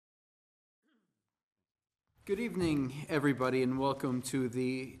Good evening, everybody, and welcome to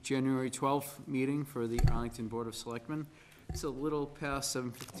the January 12th meeting for the Arlington Board of Selectmen. It's a little past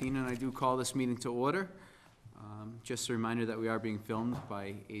 7:15, and I do call this meeting to order. Just a reminder that we are being filmed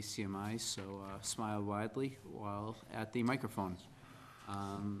by ACMi, so smile widely while at the microphone.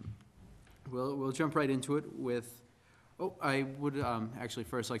 We'll jump right into it with, I would actually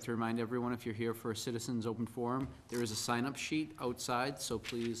first like to remind everyone, if you're here for a citizens open forum, there is a sign-up sheet outside, so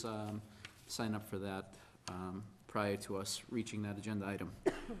please sign up for that prior to us reaching that agenda item.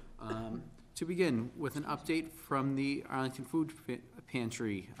 To begin with an update from the Arlington Food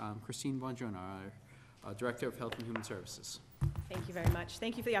Pantry, Christine Bongiorno, our Director of Health and Human Services. Thank you very much.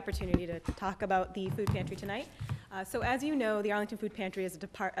 Thank you for the opportunity to talk about the food pantry tonight. So as you know, the Arlington Food Pantry is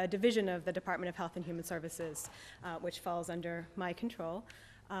a division of the Department of Health and Human Services, which falls under my control.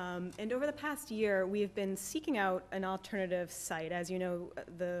 And over the past year, we have been seeking out an alternative site. As you know,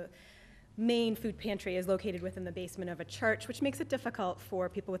 the main food pantry is located within the basement of a church, which makes it difficult for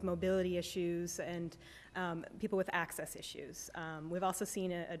people with mobility issues and people with access issues. We've also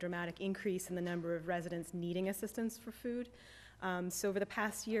seen a dramatic increase in the number of residents needing assistance for food. So over the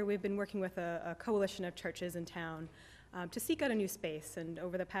past year, we've been working with a coalition of churches in town to seek out a new space. And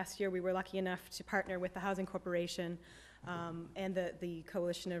over the past year, we were lucky enough to partner with the Housing Corporation and the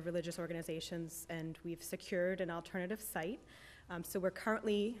Coalition of Religious Organizations, and we've secured an alternative site. So we're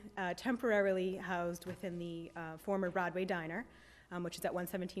currently temporarily housed within the former Broadway Diner, which is at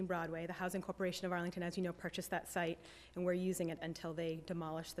 117 Broadway. The Housing Corporation of Arlington, as you know, purchased that site, and we're using it until they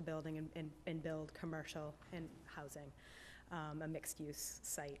demolish the building and build commercial and housing, a mixed-use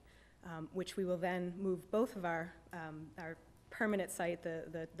site, which we will then move both of our permanent site,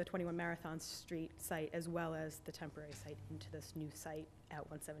 the 21 Marathon Street site, as well as the temporary site into this new site at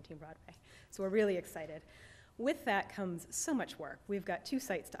 117 Broadway. So we're really excited. With that comes so much work. We've got 2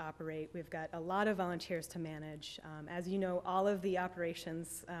 sites to operate. We've got a lot of volunteers to manage. As you know, all of the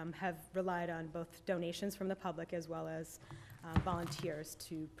operations have relied on both donations from the public as well as volunteers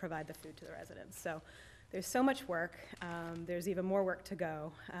to provide the food to the residents. So there's so much work. There's even more work to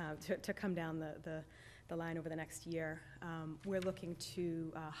go to come down the line over the next year. We're looking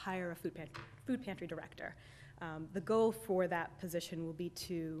to hire a food pantry director. The goal for that position will be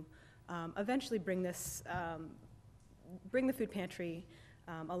to eventually bring the food pantry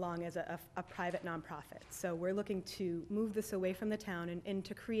along as a private nonprofit. So we're looking to move this away from the town and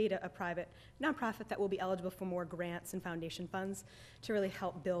to create a private nonprofit that will be eligible for more grants and foundation funds to really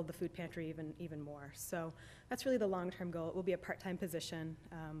help build the food pantry even more. So that's really the long-term goal. It will be a part-time position.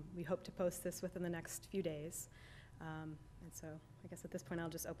 We hope to post this within the next few days. And so I guess at this point I'll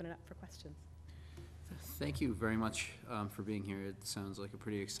just open it up for questions. Thank you very much for being here. It sounds like a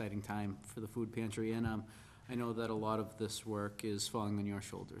pretty exciting time for the food pantry, and I know that a lot of this work is falling on your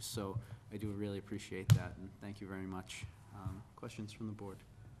shoulders, so I do really appreciate that, and thank you very much. Questions from the board?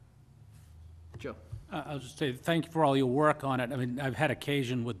 Joe. I'll just say thank you for all your work on it. I mean, I've had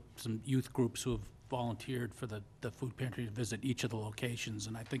occasion with some youth groups who have volunteered for the food pantry to visit each of the locations,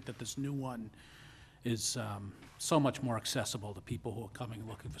 and I think that this new one is so much more accessible to people who are coming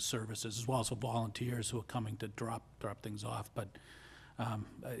looking for services, as well as for volunteers who are coming to drop things off. But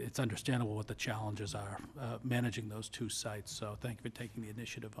it's understandable what the challenges are managing those 2 sites. So thank you for taking the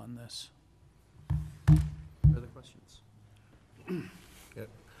initiative on this. Further questions? Yeah,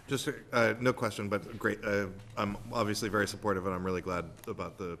 just no question, but great. I'm obviously very supportive, and I'm really glad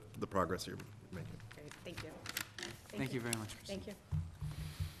about the progress you're making. Great, thank you. Thank you very much, Christine. Thank you.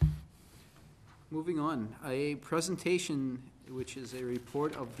 Moving on, a presentation, which is a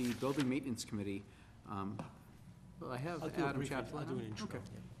report of the Building Maintenance Committee. Well, I have Adam Chaplin. I'll do an intro. Okay,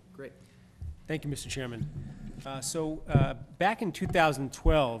 great. Thank you, Mr. Chairman. Back in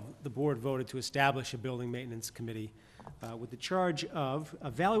 2012, the board voted to establish a Building Maintenance Committee with the charge of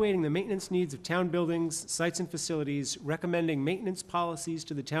evaluating the maintenance needs of town buildings, sites, and facilities, recommending maintenance policies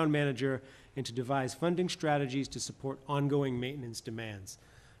to the town manager, and to devise funding strategies to support ongoing maintenance demands.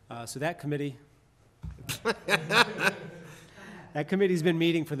 So that committee... That committee's been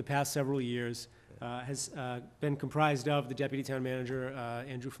meeting for the past several years, has been comprised of the Deputy Town Manager,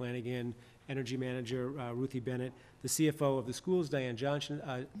 Andrew Flanagan, Energy Manager, Ruthie Bennett, the CFO of the schools, Diane Johnson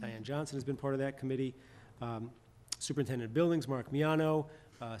has been part of that committee, Superintendent of Buildings, Mark Miano,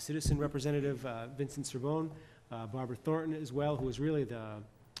 Citizen Representative, Vincent Cervone, Barbara Thornton as well, who is really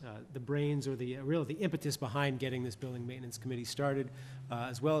the brains or the impetus behind getting this Building Maintenance Committee started,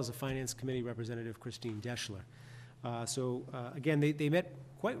 as well as a Finance Committee Representative, Christine Deschler. Again, they met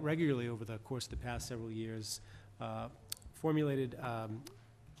quite regularly over the course of the past several years, formulated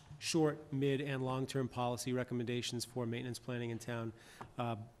short, mid, and long-term policy recommendations for maintenance planning in town,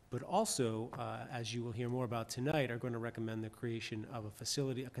 but also, as you will hear more about tonight, are going to recommend the creation of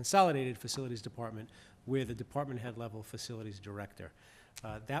a consolidated facilities department with a department head level facilities director.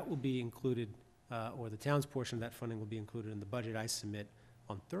 That will be included, or the town's portion of that funding will be included in the budget I submit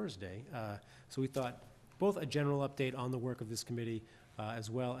on Thursday. So we thought both a general update on the work of this committee, as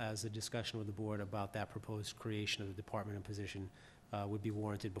well as a discussion with the board about that proposed creation of the department and position would be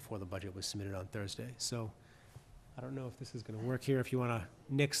warranted before the budget was submitted on Thursday. So I don't know if this is going to work here, if you want to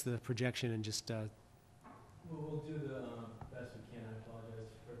nix the projection and just, We'll do the best we can. I apologize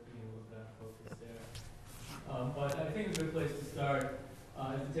for being a little bit out of focus there. But I think a good place to start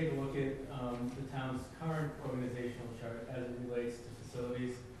is to take a look at the town's current organizational chart as it relates to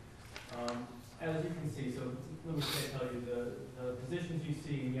facilities. As you can see, so let me tell you, the positions you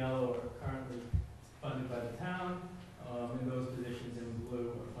see in yellow are currently funded by the town, and those positions in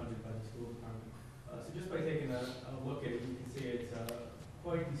blue are funded by the school department. So just by taking a look at it, you can see it's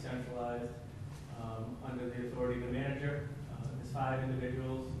quite decentralized. Under the authority of the manager, there's 5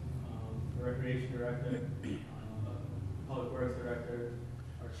 individuals, the recreation director, public works director,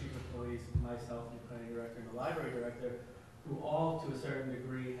 our chief of police, myself, the planning director, and the library director, who all, to a certain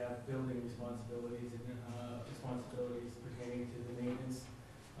degree, have building responsibilities and responsibilities pertaining to the maintenance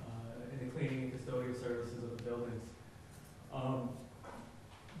and the cleaning and custodial services of the buildings.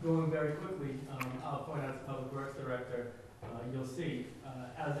 Going very quickly, I'll point out the public works director. You'll see,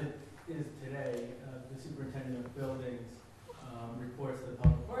 as it is today, the superintendent of buildings reports to the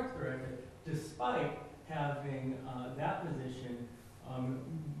public works director, despite having that position,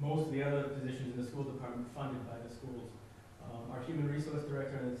 most of the other positions in the school department funded by the schools. Our human resource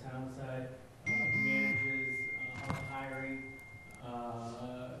director on the town side manages all the hiring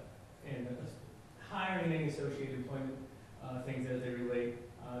and any associated employment things as they relate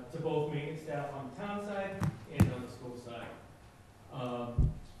to both maintenance staff on the town side and on the school side.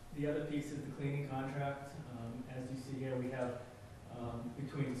 The other piece is the cleaning contract. As you see here, we have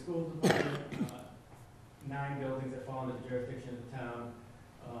between the school department, 9 buildings that fall under the jurisdiction of the town,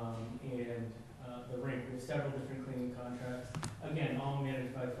 and the rink. We have several different cleaning contracts. Again, all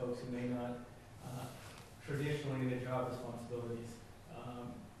managed by folks who may not traditionally in their job responsibilities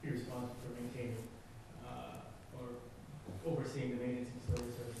be responsible for maintaining or overseeing the maintenance and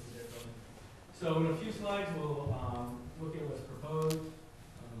facility services of their building. So in a few slides, we'll look at what's proposed.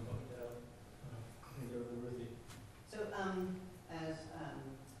 So, as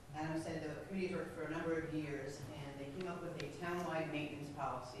Adam said, the committee's worked for a number of years, and they came up with a town-wide maintenance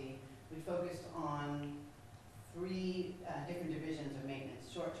policy which focused on 3 different divisions of maintenance: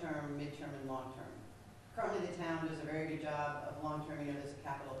 short-term, mid-term, and long-term. Currently, the town does a very good job of long-term. You know, there's a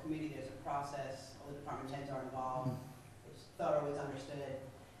capital committee, there's a process, all the department heads are involved. It's thorough, it's understood.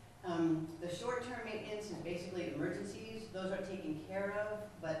 The short-term maintenance is basically emergencies. Those are taken care of,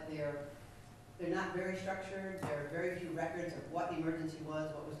 but they're not very structured. There are very few records of what the emergency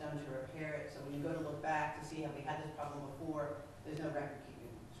was, what was done to repair it. So when you go to look back to see have we had this problem before, there's no record-keeping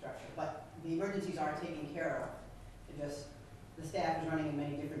structure. But the emergencies are taken care of. It just, the staff is running in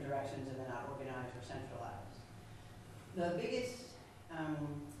many different directions and they're not organized or centralized. The biggest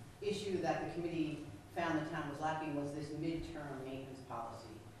issue that the committee found the town was lacking was this midterm maintenance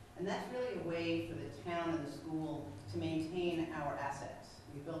policy. And that's really a way for the town and the school to maintain our assets.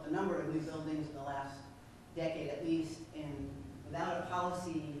 We've built a number of new buildings in the last decade at least, and without a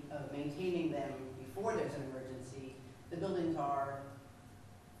policy of maintaining them before there's an emergency, the buildings are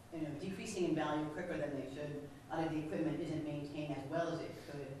decreasing in value quicker than they should. A lot of the equipment isn't maintained as well as it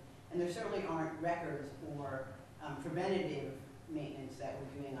could, and there certainly aren't records or preventative maintenance that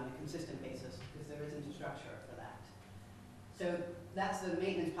we're doing on a consistent basis because there isn't a structure for that. So that's the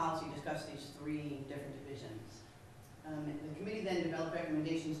maintenance policy discussed these 3 different divisions. The committee then developed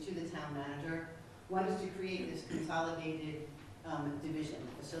recommendations to the town manager. One is to create this consolidated division,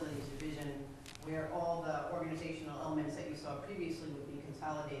 facilities division, where all the organizational elements that you saw previously would be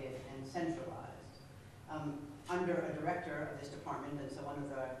consolidated and centralized under a director of this department. And so one of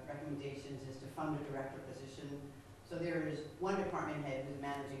the recommendations is to fund a director position. So there is one department head who's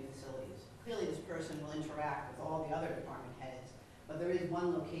managing facilities. Clearly this person will interact with all the other department heads, but there is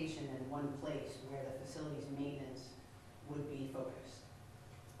one location and one place where the facilities maintenance would be focused.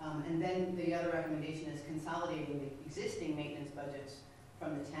 And then the other recommendation is consolidating the existing maintenance budgets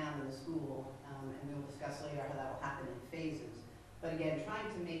from the town and the school, and we will discuss later how that will happen in phases. But again, trying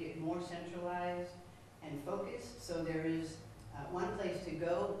to make it more centralized and focused, so there is one place to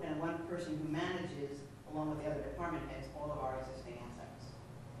go and one person who manages, along with the other department heads, all of our existing assets.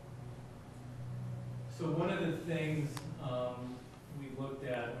 So one of the things we looked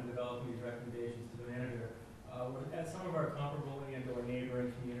at when developing these recommendations to the manager were at some of our comparable and or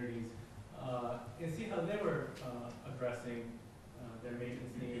neighboring communities addressing their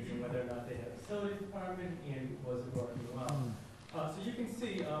maintenance needs and whether or not they had a facilities department and was it working well. So you can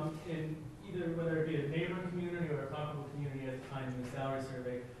see in either whether it be a neighboring community or a comparable community as defined in the salary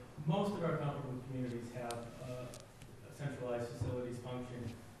survey, most of our comparable communities have a centralized facilities function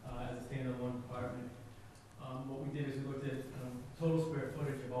as a standalone department. What we did is we looked at total square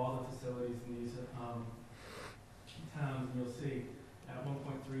footage of all the facilities in these towns, and you'll see at 1.3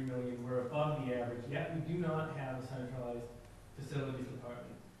 million, we're above the average, yet we do not have a centralized facilities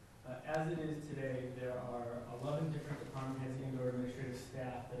department. As it is today, there are 11 different department heads and or administrative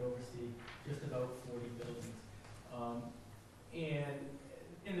staff that oversee just about 40 buildings. And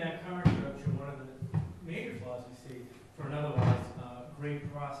in that current structure, one of the major flaws we see for an otherwise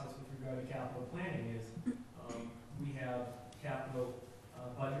great process with regard to capital planning is we have capital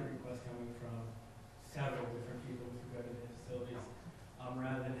budget requests coming from several different people with regard to their facilities,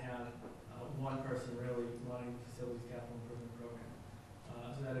 rather than have one person really running the facilities capital improvement program.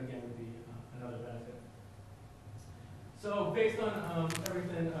 So that again would be another benefit. So based on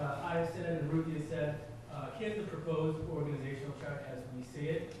everything I have said and Ruthie has said, here's the proposed organizational chart as we see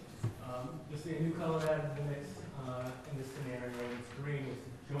it. You'll see a new color added to the mix in this scenario. It's green, which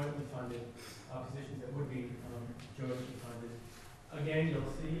is jointly funded positions that would be jointly funded. Again,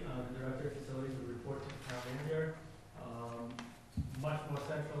 you'll see the director of facilities would report to the town manager. Much more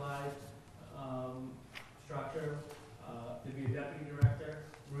centralized structure. There'd be a deputy director,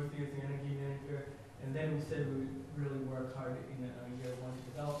 Ruthie is the energy manager, and then we said we would really work hard in year one to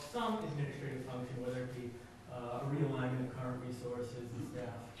develop some administrative function, whether it be realignment of current resources and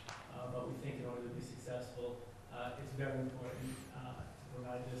staff. But we think in order to be successful, it's very important to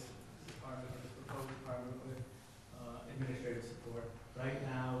provide this department, or this proposed department, with administrative support. Right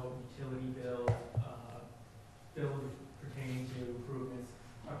now, utility bills, bills pertaining to improvements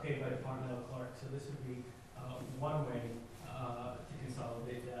are paid by departmental clerks. So this would be one way to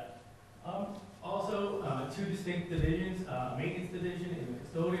consolidate that. Also, two distinct divisions, a maintenance division and a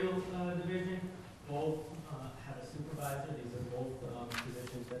custodial division. Both have a supervisor. These are both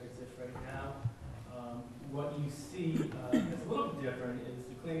positions that exist right now. What you see that's a little bit different is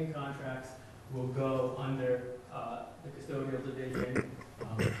the cleaning contracts will go under the custodial division.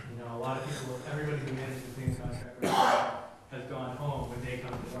 You know, a lot of people, everybody who manages the cleaning contract has gone home when they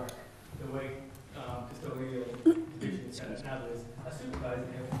come to work. The way custodial division is set up now is a supervisor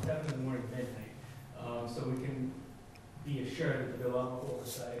from 7 in the morning to midnight. So we can be assured that there'll be a lot more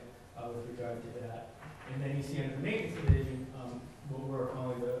oversight with regard to that. And then you see under the maintenance division, what we're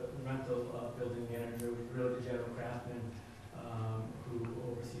calling the rental building manager, which is really the general craftsman who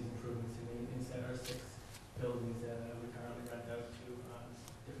oversees improvements in maintenance at our 6 buildings that we currently rent out to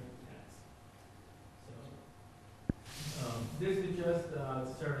different tenants. So this is just to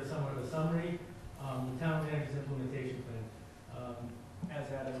serve as somewhat of a summary. The town manager's implementation plan. As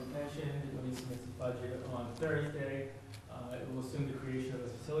Adam mentioned, when he submits his budget on Thursday, it will assume the creation of a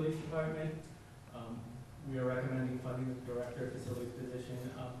facilities department. We are recommending funding the director of facilities position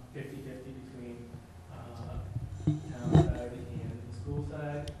 50-50 between town side and the school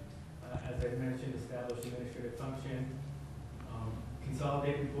side. As I mentioned, establish administrative function,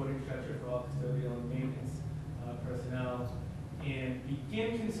 consolidate reporting structure for all custodial and maintenance personnel, and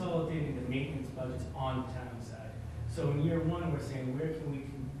begin consolidating the maintenance budgets on the town side. So in year one, we're saying where can we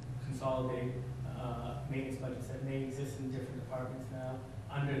consolidate maintenance budgets that may exist in different departments now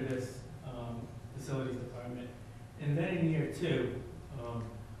under this facilities department. And then in year two,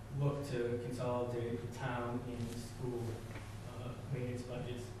 look to consolidate the town and the school maintenance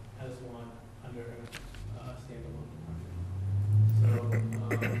budgets as one under a standalone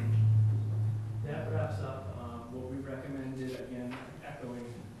department. So that wraps up what we recommended, again,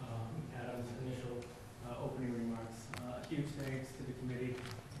 echoing Adam's initial opening remarks. Huge thanks to the committee.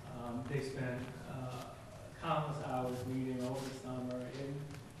 They spent countless hours meeting over the summer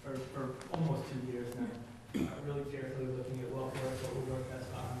for almost 2 years now, really carefully looking at what works, what would work best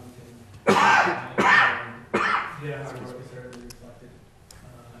for Arlington. Their hard work is certainly reflected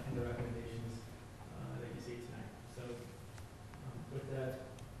in the recommendations that you see tonight. So with that,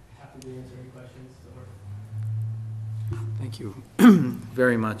 happy to answer any questions. Thank you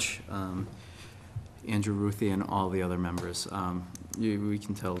very much, Andrew, Ruthie, and all the other members. We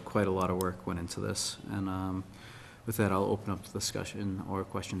can tell quite a lot of work went into this, and with that, I'll open up the discussion or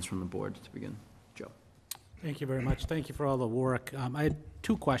questions from the board to begin. Joe. Thank you very much. Thank you for all the work. I had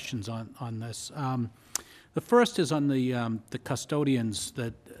 2 questions on this. The first is on the custodians,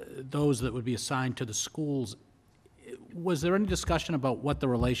 those that would be assigned to the schools. Was there any discussion about what the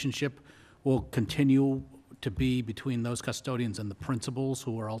relationship will continue to be between those custodians and the principals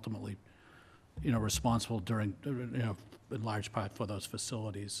who are ultimately responsible during, in large part for those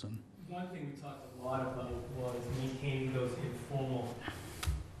facilities. And One thing we talked a lot about was maintaining those informal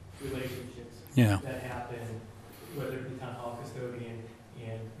relationships Yeah. that happen, whether it be town hall custodian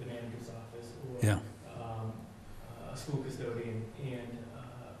and the manager's office, or Yeah. A school custodian and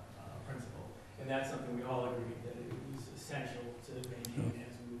principal. And that's something we all agreed that it was essential to maintain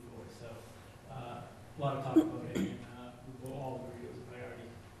as we move forward. So a lot of talk about it, and we will all agree it was a priority.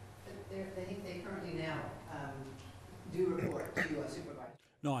 I think they currently now do report to a supervisor.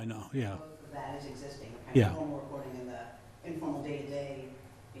 No, I know, yeah. Both of that is existing, kind Yeah. of formal reporting and the informal day-to-day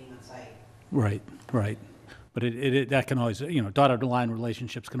being on site. Right, right. But that can always, dotted line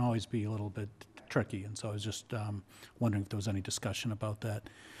relationships can always be a little bit tricky, and so I was just wondering if there was any discussion about that.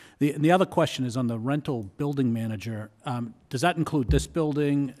 The other question is on the rental building manager. Does that include this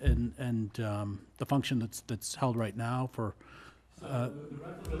building and the function that's held right now for? So the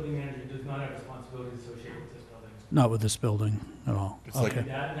rental building manager does not have responsibilities associated with this building. Not with this building at all? It's like- Okay,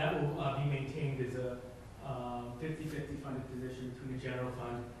 That will be maintained as a 50/50 funded position between the general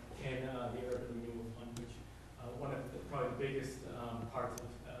fund and the urban renewal fund, which one of the probably the biggest parts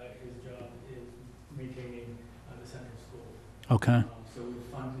of his job is maintaining the central school. okay, So we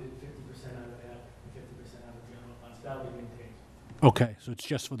funded 50% out of that and 50% out of the general fund, so that'll be maintained. okay. So it's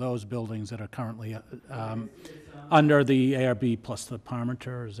just for those buildings that are currently It's, under the ARB plus the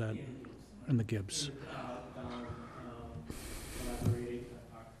Parmenter, is that, and the Gibbs?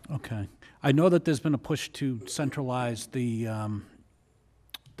 Okay. I know that there's been a push to centralize the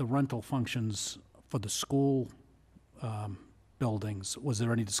rental functions for the school buildings. Was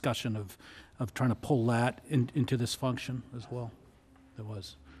there any discussion of trying to pull that into this function as well? There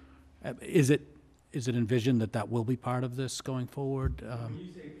was. Is it envisioned that will be part of this going forward? When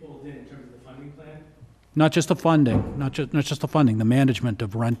you say pulled in terms of the funding plan, Not just the funding, not just the funding, the management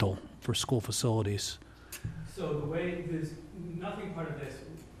of rental for school facilities. so the way, there's nothing part of this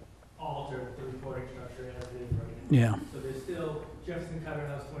altered the reporting structure as it is right now. Yeah, So there's still Jefferson Cutter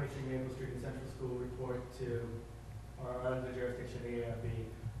House, 23 Maple Street, and Central School report to, or under the jurisdiction of the ARB,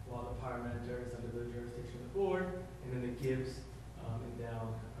 while the Parmenter is under the jurisdiction of the board, and then the Gibbs and down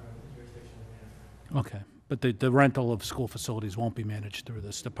are under the jurisdiction of the manager. okay. But the rental of school facilities won't be managed through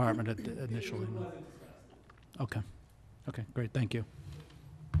this department initially? It no? wasn't discussed. Okay. Okay, great, thank you.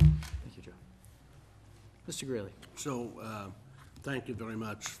 Thank you, Joe. Mr. Greeley? So, thank you very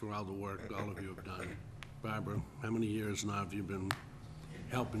much for all the work all of you have done. Barbara, how many years now have you been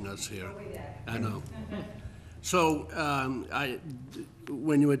helping us here? I know. So,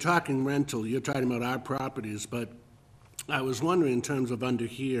 when you were talking rental, you're talking about our properties, but I was wondering in terms of under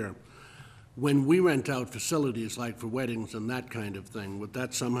here, when we rent out facilities like for weddings and that kind of thing, would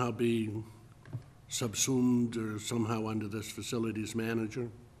that somehow be subsumed or somehow under this facilities manager?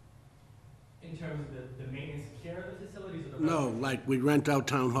 In terms of the maintenance and care of the facilities or the? No, like we rent out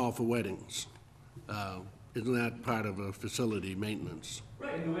town hall for weddings. Isn't that part of a facility maintenance?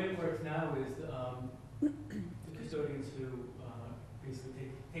 Right, and the way it works now is the custodians who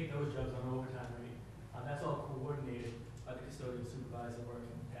basically take those jobs on overtime rate, that's all coordinated by the custodian supervisor working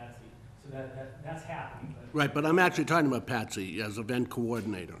with Patsy. So that's happening, but Right, but I'm actually talking about Patsy as event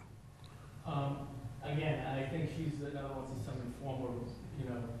coordinator. again, I think she's another one to some informal,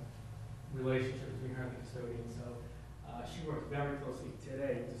 relationship between her and the custodian, so she works very closely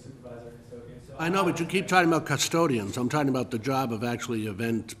today to supervise our custodian, so. I know, but you keep talking about custodians. I'm talking about the job of actually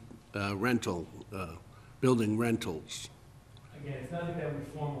event rental, building rentals. Again, it's nothing that we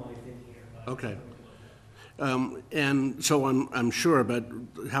formalized in here, but. Okay. And so I'm sure, but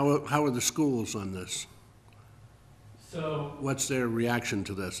how are the schools on this? So, What's their reaction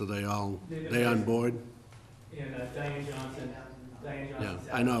to this? Are they on board? and Diane Johnson. Yeah,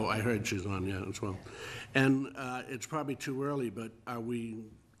 I know, I heard she's on, yeah, as well. And it's probably too early, but are we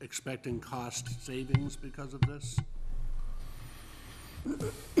expecting cost savings because of this?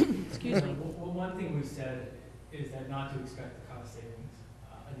 Excuse me. Well, one thing we said is that not to expect the cost savings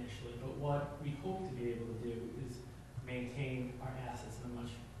initially, but what we hope to be able to do is maintain our assets in a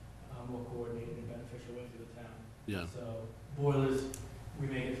much more coordinated and beneficial way for the town. Yeah, So boilers, we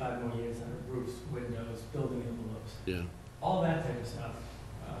may get 5 more years under roofs, windows, building envelopes, yeah, all that type of stuff.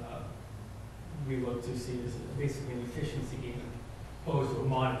 We look to see as basically an efficiency gain opposed to a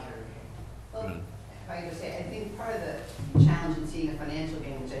monetary gain. Well, right, if I could say, I think part of the challenge in seeing a financial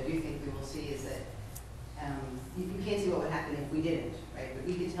gain, which I do think we will see, is that you can't see what would happen if we didn't, right? But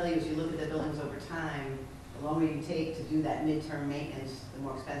we can tell you, as you look at the buildings over time, the longer you take to do that midterm maintenance, the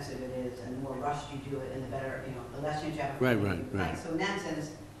more expensive it is, and the more rushed you do it, and the better, the less chance you have. Right. So in that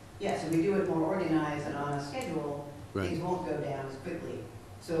sense, yes, if we do it more organized and on a schedule, right, things won't go down as quickly.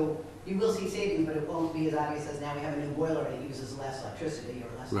 So you will see savings, but it won't be as obvious as now we have a new boiler and it uses less electricity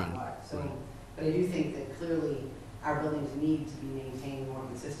or less Right, water. So, right. but I do think that clearly our buildings need to be maintained more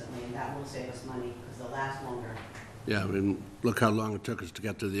consistently, and that will save us money because they'll last longer. Yeah, I mean, look how long it took us to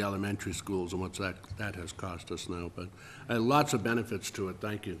get to the elementary schools and what's that has cost us now. But lots of benefits to it.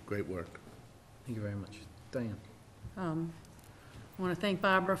 Thank you. Great work. Thank you very much. Diane? I want to thank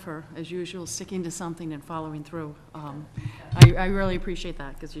Barbara for, as usual, sticking to something and following through. I really appreciate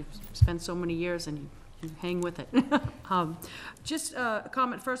that, because you've spent so many years and you hang with it. Just a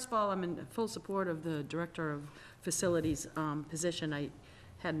comment, first of all, I'm in full support of the Director of Facilities position. I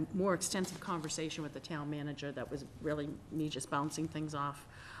had more extensive conversation with the town manager that was really me just bouncing things off.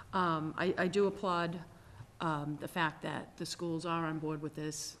 I do applaud the fact that the schools are on board with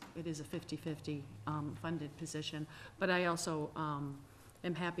this. It is a 50-50 funded position, but I also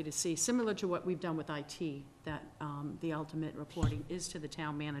am happy to see, similar to what we've done with IT, that the ultimate reporting is to the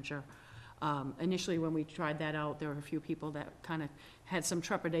town manager. Initially, when we tried that out, there were a few people that kind of had some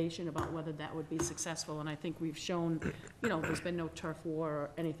trepidation about whether that would be successful, and I think we've shown, you know, there's been no turf war or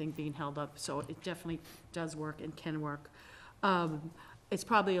anything being held up, so it definitely does work and can work. It's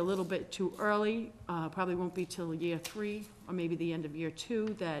probably a little bit too early, probably won't be till year 3, or maybe the end of year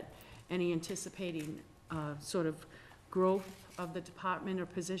 2, that any anticipating sort of growth of the department or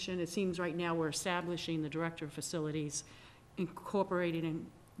position. It seems right now we're establishing the Director of Facilities, incorporating in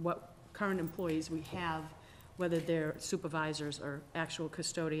what current employees we have, whether they're supervisors or actual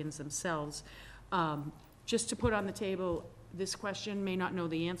custodians themselves. Just to put on the table, this question, may not know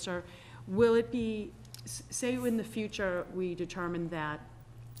the answer. Will it be, say in the future we determine that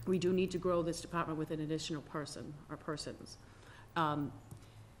we do need to grow this department with an additional person or persons,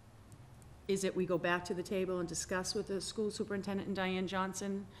 is it we go back to the table and discuss with the school superintendent and Diane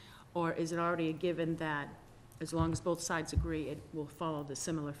Johnson, or is it already a given that as long as both sides agree, it will follow the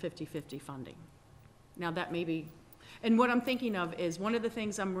similar 50-50 funding? Now that may be, and what I'm thinking of is, one of the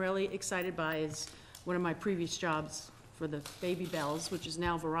things I'm really excited by is one of my previous jobs for the Baby Bells, which is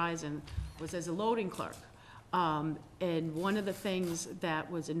now Verizon, was as a loading clerk. And one of the things that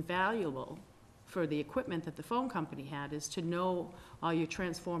was invaluable for the equipment that the phone company had is to know all your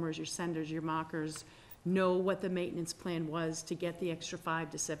transformers, your senders, your markers, know what the maintenance plan was to get the extra 5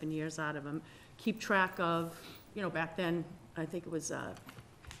 to 7 years out of them, keep track of, you know, back then, I think it was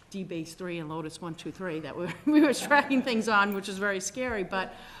D-Base 3 and Lotus 1, 2, 3 that we were tracking things on, which was very scary,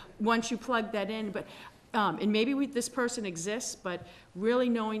 but once you plug that in, but, and maybe this person exists, but really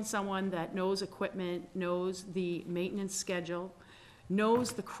knowing someone that knows equipment, knows the maintenance schedule,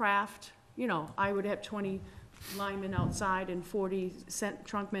 knows the craft. You know, I would have 20 linemen outside and 40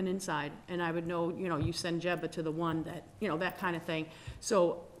 trunkmen inside, and I would know, you know, you send Jebba to the one that, you know, that kind of thing.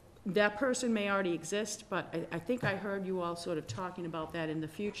 So that person may already exist, but I think I heard you all sort of talking about that in the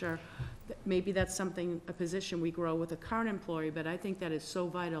future. Maybe that's something, a position we grow with a current employee, but I think that is so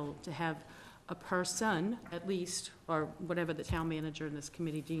vital to have a person, at least, or whatever the town manager in this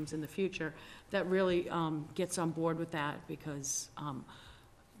committee deems in the future, that really gets on board with that, because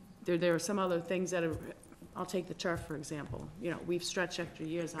there are some other things that are, I'll take the turf, for example. You know, we've stretched extra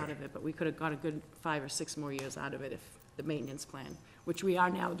years out of it, but we could have got a good 5 or 6 more years out of it if the maintenance plan, which we are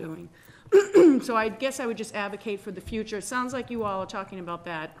now doing. So I guess I would just advocate for the future. It sounds like you all are talking about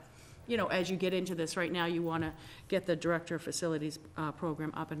that, you know, as you get into this. Right now, you want to get the Director of Facilities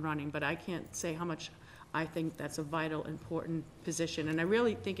program up and running, but I can't say how much I think that's a vital, important position. And I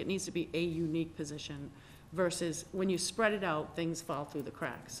really think it needs to be a unique position versus when you spread it out, things fall through the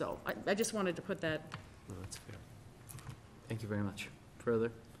cracks. So I just wanted to put that. Well, that's fair. Thank you very much.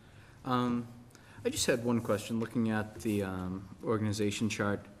 Further? I just had one question, looking at the organization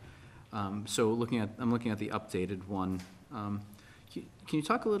chart. So I'm looking at the updated one. Can you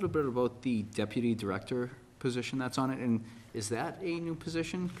talk a little bit about the deputy director position that's on it? And is that a new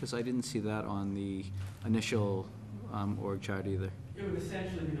position? Because I didn't see that on the initial org chart either. It would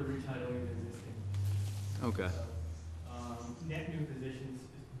essentially be the retitling of existing. Okay. Net new positions is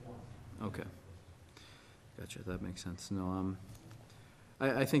 1. Okay. Gotcha, that makes sense. No,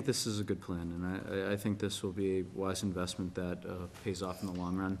 I think this is a good plan, and I think this will be a wise investment that pays off in the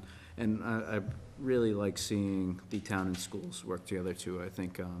long run. And I really like seeing the town and schools work together too. I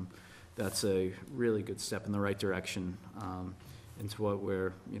think that's a really good step in the right direction into what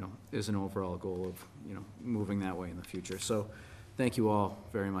is an overall goal of, moving that way in the future. So thank you all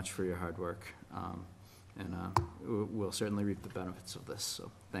very much for your hard work. And we'll certainly reap the benefits of this,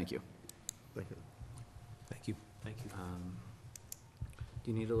 so thank you. Thank you. Thank you. Thank you.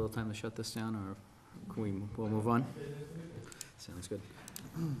 Do you need a little time to shut this down, or can we'll move on? Sounds good.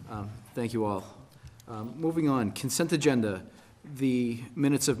 Thank you all. Moving on, consent agenda. the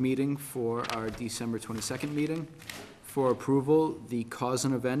minutes of meeting for our December 22nd meeting. For approval, the cause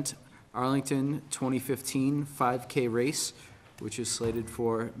and event Arlington 2015 5K race, which is slated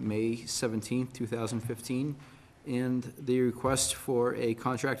for May 17th, 2015, and the request for a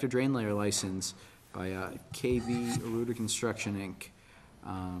contractor drain layer license by KB Aruda Construction, Inc.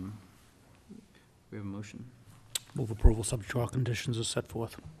 We have a motion. Move approval, subject to all conditions as set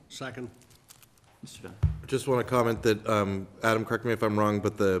forth. Second. Mr. Dunn. Just want to comment that, Adam, correct me if I'm wrong,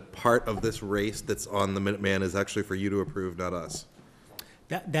 but the part of this race that's on the Minuteman is actually for you to approve, not us.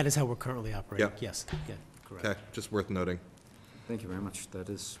 That is how we're currently operating. Yep. Yes, yeah, correct. Okay, just worth noting. Thank you very much. That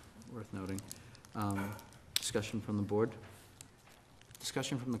is worth noting. Discussion from the board?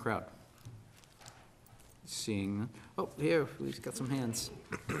 Discussion from the crowd? Seeing, none. Oh, here, we've got some hands.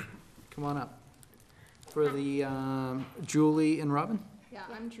 Come on up. For the Julie and Robin? Yeah,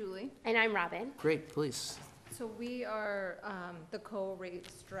 I'm Julie. And I'm Robin. Great, please. So we are the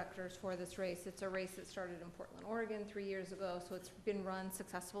co-race directors for this race. It's a race that started in Portland, Oregon 3 years ago, so it's been run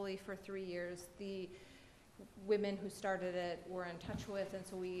successfully for 3 years. The women who started it we're in touch with, and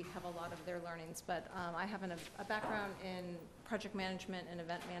so we have a lot of their learnings. But I have a background in project management and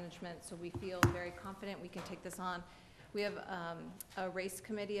event management, so we feel very confident we can take this on. We have a race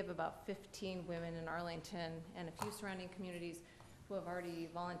committee of about 15 women in Arlington and a few surrounding communities who have already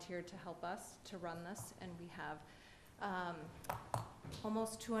volunteered to help us to run this, and we have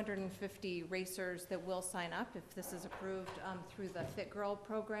almost 250 racers that will sign up if this is approved through the Fit Girl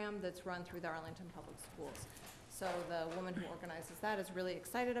program that's run through the Arlington Public Schools. So the woman who organizes that is really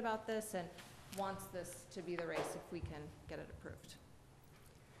excited about this and wants this to be the race if we can get it approved.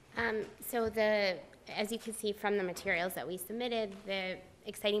 As you can see from the materials that we submitted, the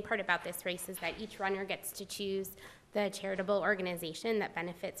exciting part about this race is that each runner gets to choose the charitable organization that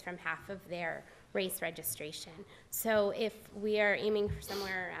benefits from half of their race registration. So if we are aiming for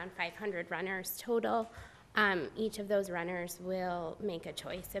somewhere around 500 runners total, each of those runners will make a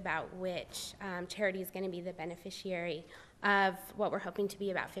choice about which charity is going to be the beneficiary of what we're hoping to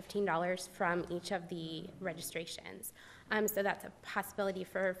be about $15 from each of the registrations. So that's a possibility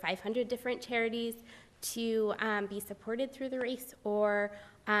for 500 different charities to be supported through the race, or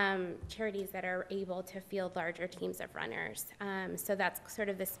charities that are able to field larger teams of runners. So that's sort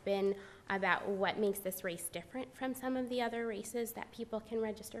of the spin about what makes this race different from some of the other races that people can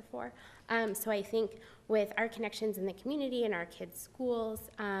register for. So I think with our connections in the community and our kids' schools,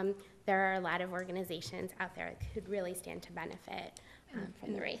 there are a lot of organizations out there that could really stand to benefit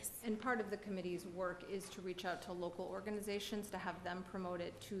from the race. And part of the committee's work is to reach out to local organizations to have them promote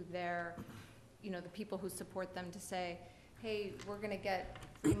it to their, the people who support them, to say, hey, we're going to get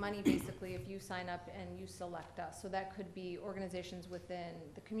free money basically if you sign up and you select us. So that could be organizations within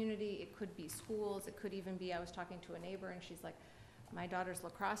the community, it could be schools, it could even be, I was talking to a neighbor and she's like, my daughter's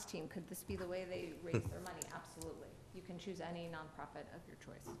lacrosse team, could this be the way they raise their money? Absolutely. You can choose any nonprofit of your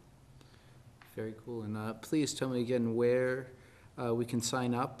choice. Very cool. And please tell me again where we can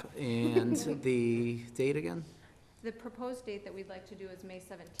sign up and the date again? The proposed date that we'd like to do is May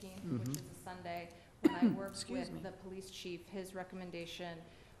 17th, which is a Sunday. When I worked with the police chief, his recommendation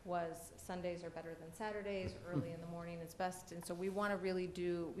was Sundays are better than Saturdays, early in the morning is best. And so we want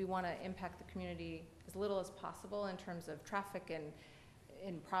to impact the community as little as possible in terms of traffic and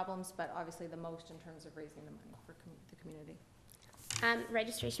in problems, but obviously the most in terms of raising the money for the community.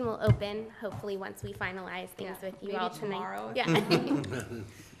 Registration will open, hopefully, once we finalize things with you all tonight. Tomorrow. Yeah.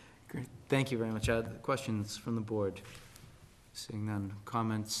 Great. Thank you very much. Questions from the board? Seeing none.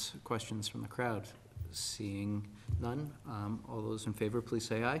 Comments, questions from the crowd? Seeing none. All those in favor, please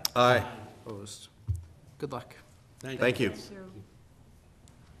say aye. Aye. Opposed? Good luck. Thank you.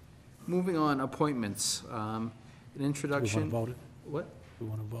 Moving on, appointments. An introduction. Do we want to vote it? What? Do we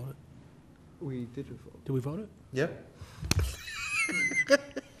want to vote it? We did a vote. Do we vote it? Yep.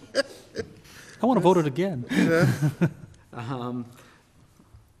 I want to vote it again.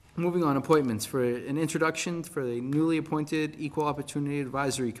 Moving on, appointments. For an introduction for the newly appointed Equal Opportunity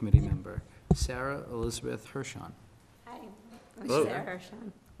Advisory Committee member, Sarah Elizabeth Hirschon. Hi, I'm Hello. Sarah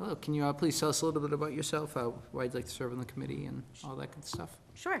Hirschon. Hello, can you please tell us a little bit about yourself, why you'd like to serve on the committee and all that good stuff?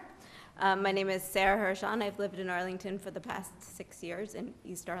 Sure. My name is Sarah Hirschon. I've lived in Arlington for the past 6 years in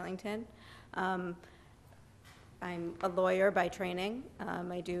East Arlington. I'm a lawyer by training.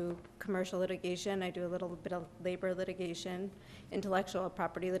 I do commercial litigation. I do a little bit of labor litigation, intellectual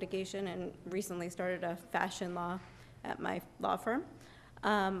property litigation, and recently started a fashion law at my law firm.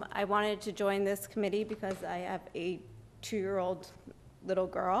 I wanted to join this committee because I have a 2-year-old little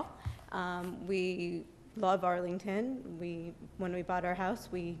girl. We love Arlington. When we bought our house,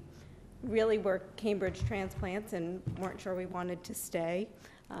 we really were Cambridge transplants and weren't sure we wanted to stay.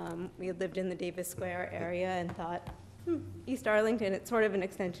 We had lived in the Davis Square area and thought, East Arlington, it's sort of an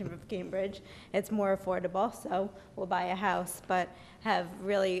extension of Cambridge. It's more affordable, so we'll buy a house, but have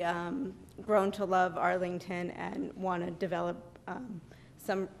really grown to love Arlington and want to develop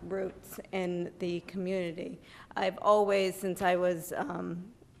some roots in the community. I've always, since I was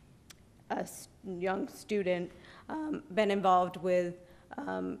young student, been involved with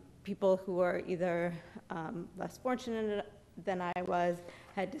people who are either less fortunate than I was,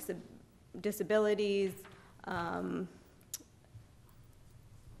 had disabilities,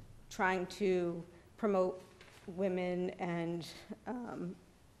 trying to promote women and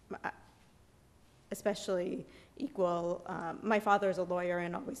especially equal. My father is a lawyer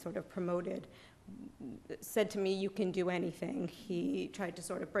and always sort of promoted, said to me, you can do anything. He tried to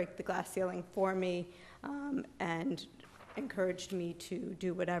sort of break the glass ceiling for me and encouraged me to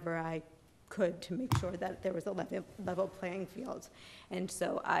do whatever I could to make sure that there was a level playing field. And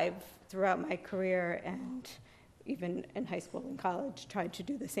so I've, throughout my career and even in high school and college, tried to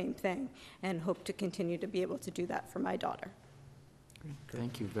do the same thing and hope to continue to be able to do that for my daughter.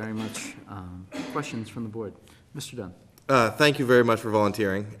 Thank you very much. Questions from the board? Mr. Dunn. Thank you very much for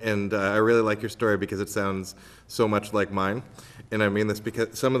volunteering, and I really like your story because it sounds so much like mine. And I mean this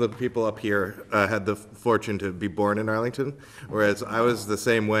because some of the people up here had the fortune to be born in Arlington, whereas I was the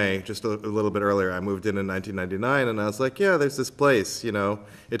same way, just a little bit earlier. I moved in 1999, and I was like, yeah, there's this place, you know,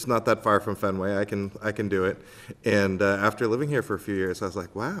 it's not that far from Fenway, I can do it. And after living here for a few years, I was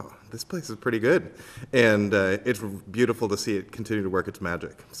like, wow, this place is pretty good. And it's beautiful to see it continue to work its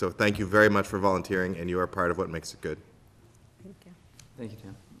magic. So thank you very much for volunteering, and you are part of what makes it good. Thank you. Thank you,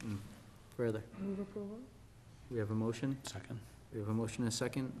 Tim. Further? Move approval? We have a motion? Second. We have a motion and a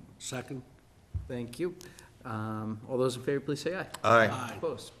second. Second? Thank you. All those in favor, please say aye. Aye.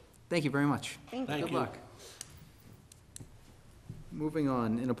 Opposed? Thank you very much. Thank you. Thank Good you. luck. Moving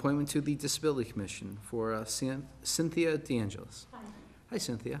on, an appointment to the Disability Commission for Cynthia DeAngelis. Hi,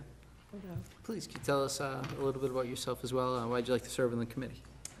 Cynthia. Hello. Please, can you tell us a little bit about yourself as well? Why'd you like to serve on the committee?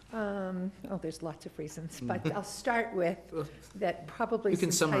 Oh, there's lots of reasons, but I'll start with that probably You can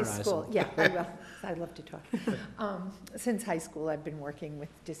since high summarize school. them. Yeah, I will. I love to talk. Since high school, I've been working with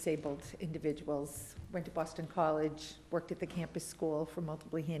disabled individuals. Went to Boston College, worked at the campus school for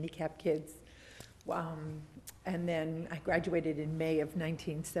multiply handicapped kids. And then I graduated in May of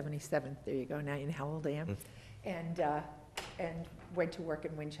 1977. There you go, now you know how old I am. And went to work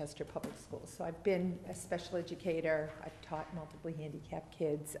in Winchester Public Schools. So I've been a special educator. I've taught multiply handicapped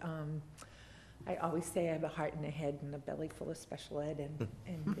kids. I always say I have a heart and a head and a belly full of special ed,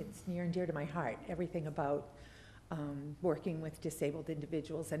 and it's near and dear to my heart. Everything about working with disabled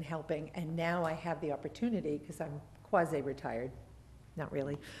individuals and helping. And now I have the opportunity, because I'm quasi-retired, not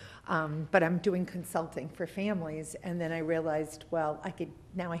really, but I'm doing consulting for families. And then I realized, well,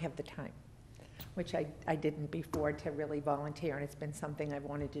 now I have the time, which I didn't before, to really volunteer, and it's been something I've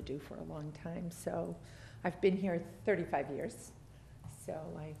wanted to do for a long time. So I've been here 35 years. So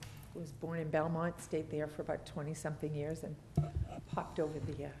I was born in Belmont, stayed there for about 20-something years, and popped over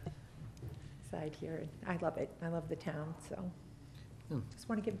the side here. And I love it. I love the town, so just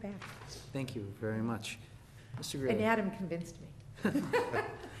want to give back. Thank you very much. Mr. Gray. And Adam convinced me.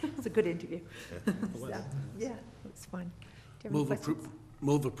 It was a good interview. So, yeah, it was fun. Do you have any questions?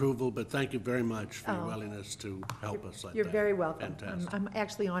 Move approval, but thank you very much for your Oh. willingness to help us like that. You're very welcome. Fantastic. I'm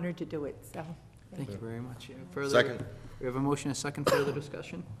actually honored to do it, so. Thank you very much. Further? Second. We have a motion and a second. Further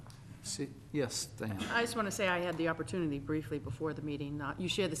discussion? Yes, Diane. I just want to say I had the opportunity briefly before the meeting. You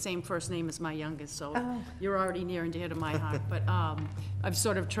share the same first name as my youngest, so Oh. you're already near and dear to my heart. But I've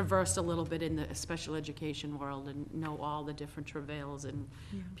sort of traversed a little bit in the special education world and know all the different travails and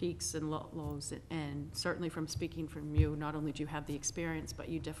peaks and lows. And certainly from speaking from you, not only do you have the experience, but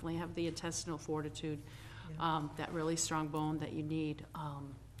you definitely have the intestinal fortitude, that really strong bone that you need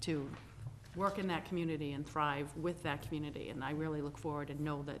to work in that community and thrive with that community. And I really look forward and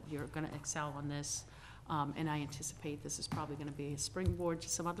know that you're going to excel on this. And I anticipate this is probably going to be a springboard to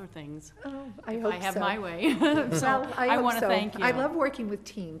some other things. Oh, I if hope I have so. my way. So Well, I hope want to so. thank you. I love working with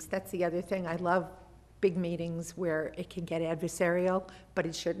teams. That's the other thing. I love big meetings where it can get adversarial, but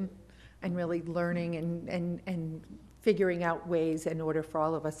it shouldn't. And really learning and figuring out ways in order for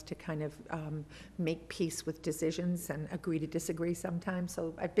all of us to kind of make peace with decisions and agree to disagree sometimes.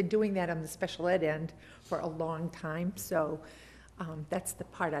 So I've been doing that on the special ed end for a long time. So that's the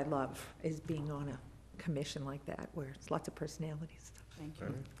part I love, is being on a commission like that where it's lots of personalities. Thank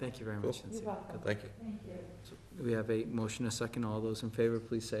you. Thank you very much, Cynthia. You're welcome. Thank you. Thank you. We have a motion and a second. All those in favor,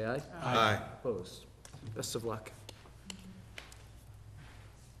 please say aye. Aye. Opposed? Best of luck.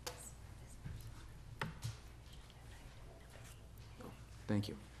 Thank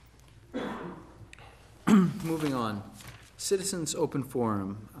you. Moving on. Citizens Open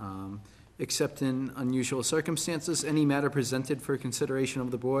Forum. Except in unusual circumstances, any matter presented for consideration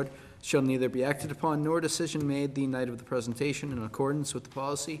of the board shall neither be acted upon nor decision made the night of the presentation in accordance with the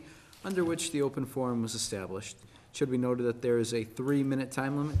policy under which the open forum was established. It should be noted that there is a 3-minute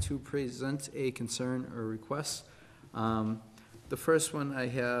time limit to present a concern or request. The first one I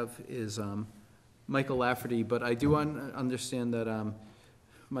have is Michael Lafferty, but I do understand that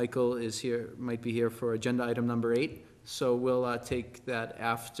Michael is here, might be here for agenda item number 8, so we'll take that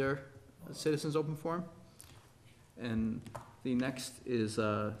after Citizens Open Forum. And the next is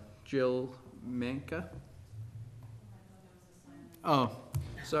Jill Manka. Oh,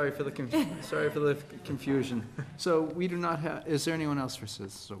 sorry for the confusion. So we do not have, is there anyone else for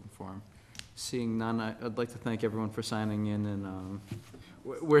Citizens Open Forum? Seeing none, I'd like to thank everyone for signing in, and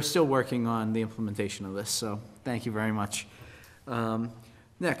we're still working on the implementation of this, so thank you very much.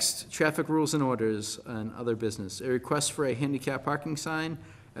 Next, traffic rules and orders and other business. A request for a handicap parking sign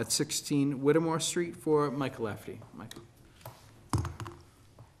at 16 Whittemore Street for Michael Lafferty. Michael.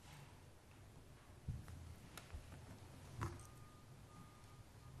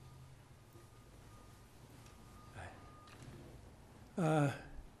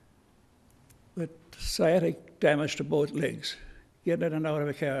 With sciatic damage to both legs, getting in and out of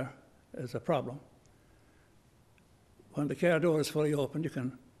a car is a problem. When the car door is fully open, you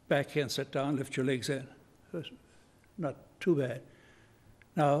can back in, sit down, lift your legs in. It's not too bad.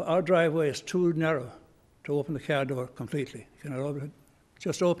 Now, our driveway is too narrow to open the car door completely. You can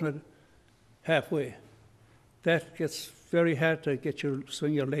just open it halfway. That gets very hard to get you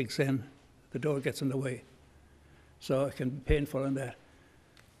swing your legs in. The door gets in the way. So it can be painful in that.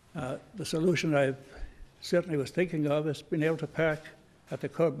 The solution I certainly was thinking of is being able to park at the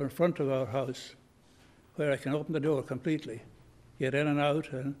curb in front of our house, where I can open the door completely, get in and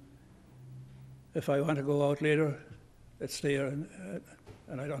out, and if I want to go out later, it's there,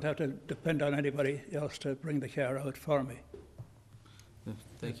 and I don't have to depend on anybody else to bring the car out for me.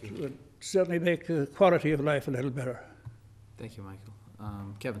 Thank you. It would certainly make the quality of life a little better. Thank you,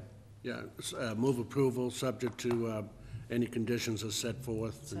 Michael. Kevin? Yeah, move approval, subject to any conditions as set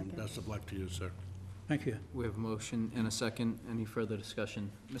forth, and best of luck to you, sir. Thank you. We have a motion and a second. Any further discussion?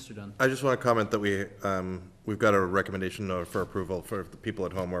 Mr. Dunn? I just want to comment that we've got a recommendation for approval for the people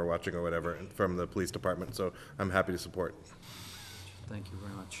at home or watching or whatever from the police department, so I'm happy to support. Thank you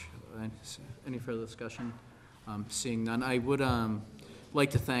very much. Any further discussion? Seeing none, I would like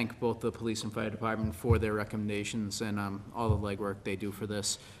to thank both the police and fire department for their recommendations and all the legwork they do for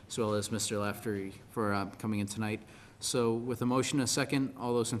this, as well as Mr. Lafferty for coming in tonight. So with a motion and a second,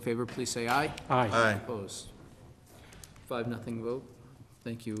 all those in favor, please say aye. Aye. Aye. Opposed? 5-0 vote.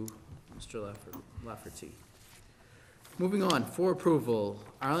 Thank you, Mr. Lafferty. Moving on, for approval,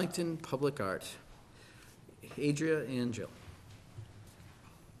 Arlington Public Art. Adria and Jill.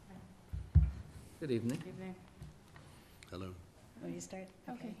 Good evening. Good evening. Hello. Want you start?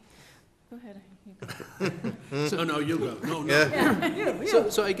 Okay. Go ahead. You go. No, you go. No.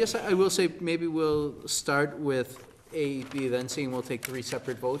 So I guess I will say maybe we'll start with A, B, then C, and we'll take 3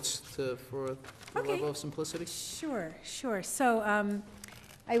 separate votes for the level of simplicity. Sure. So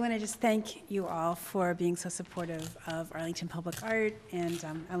I want to just thank you all for being so supportive of Arlington Public Art and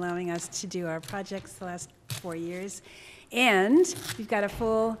allowing us to do our projects the last 4 years. And we've got a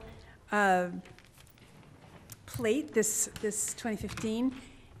full plate this 2015.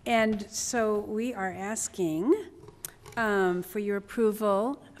 And so we are asking for your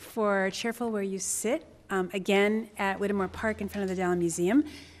approval for Cheerful Where You Sit, again at Whittemore Park in front of the Dallin Museum.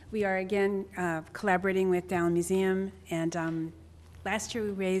 We are again collaborating with Dallin Museum, and last year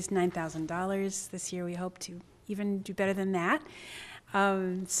we raised $9,000. This year we hope to even do better than that.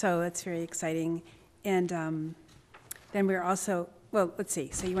 So that's very exciting. And then we're also, well, let's see.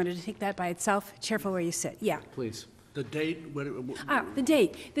 So you wanted to take that by itself? Cheerful Where You Sit, yeah. Please. The date? The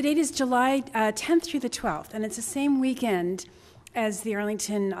date. The date is July 10th through the 12th, and it's the same weekend as the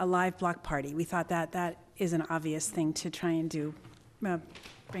Arlington Alive Block Party. We thought that is an obvious thing to try and do,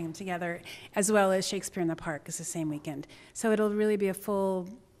 bring them together, as well as Shakespeare in the Park is the same weekend. So it'll really be a full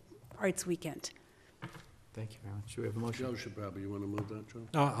arts weekend. Thank you very much. Do we have a motion? Joe should probably, you want to move that, Joe?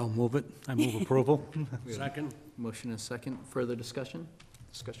 I'll move it. I move approval. Second? Motion and a second. Further discussion?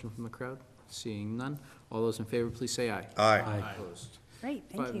 Discussion from the crowd? Seeing none. All those in favor, please say aye. Aye. Opposed? Great,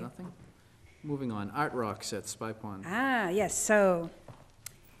 thank you. 5-0. Moving on. Art Rocks at Spy Pond. Yes, so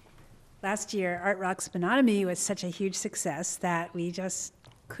last year, Art Rocks Bonotomy was such a huge success that we just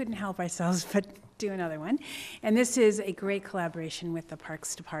couldn't help ourselves but do another one. And this is a great collaboration with the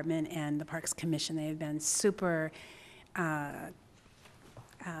Parks Department and the Parks Commission. They have been super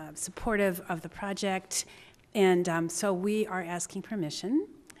supportive of the project, and so we are asking permission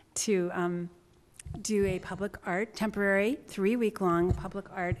to do a public art, temporary, 3-week-long public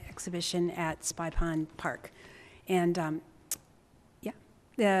art exhibition at Spy Pond Park. And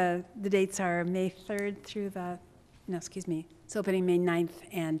the dates are May 3rd through it's opening May 9th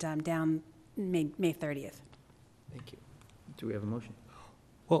and down May 30th. Thank you. Do we have a motion?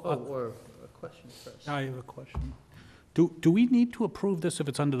 Well, Or a question first? I have a question. Do we need to approve this if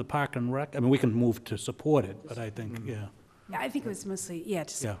it's under the Park and Rec? I mean, we can move to support it, but I think, yeah. Yeah, I think it was mostly, to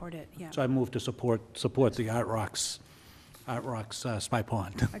support it, yeah. So I move to support the Art Rocks Spy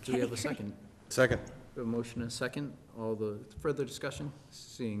Pond. Do we have a second? Second. We have a motion and a second. All the further discussion?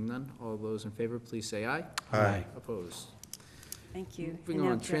 Seeing none. All those in favor, please say aye. Aye. Opposed? Thank you. Moving And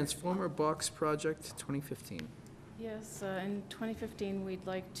now on, Jeff. Transformer Box Project 2015. Yes, in 2015, we'd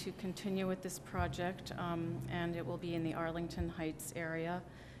like to continue with this project, and it will be in the Arlington Heights area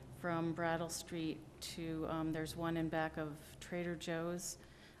from Brattle Street to, there's one in back of Trader Joe's.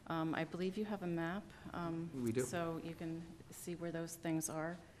 I believe you have a map. We do. So you can see where those things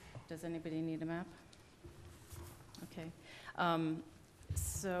are. Does anybody need a map? Okay.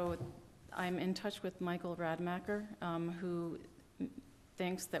 So I'm in touch with Michael Radmacher, who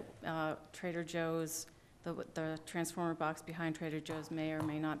thinks that Trader Joe's, the transformer box behind Trader Joe's may or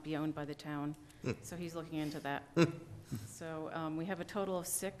may not be owned by the town. So he's looking into that. So we have a total of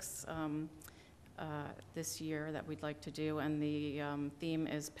 6 this year that we'd like to do, and the theme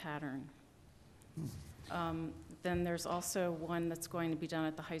is pattern. Then there's also one that's going to be done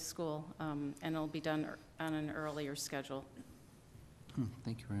at the high school, and it'll be done on an earlier schedule.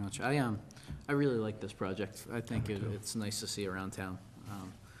 Thank you very much. I really like this project. I think it's nice to see around town.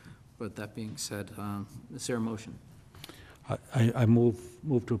 But that being said, is there a motion? I move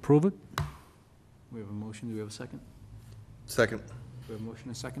to approve it. We have a motion. Do we have a second? Second. We have a motion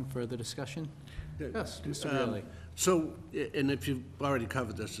and a second. Further discussion? Yes, Mr. Riley. So, and if you've already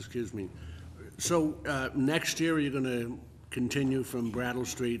covered this, excuse me. So, next year, are you going to continue from Brattle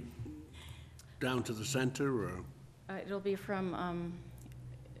Street down to the center, or? It'll be from,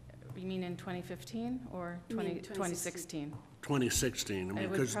 you mean in 2015 or 2016? 2016, I mean, It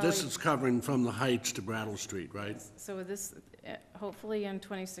would because this probably- is covering from the Heights to Brattle Street, right? So this, hopefully in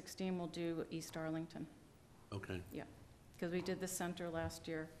 2016, we'll do East Arlington. Okay. Yeah, because we did the center last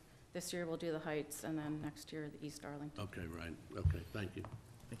year. This year, we'll do the Heights, and then next year, the East Arlington. Okay, right. Okay, thank you.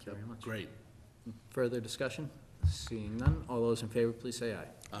 Thank you very much. Great. Further discussion? Seeing none. All those in favor, please say aye.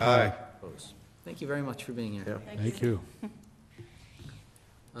 Aye. Opposed? Thank you very much for being here. Thank you.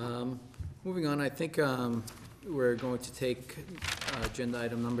 Moving on, I think we're going to take agenda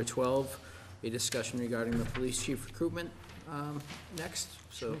item number 12, a discussion regarding the police chief recruitment next.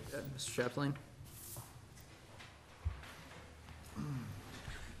 So, Mr. Chaplain.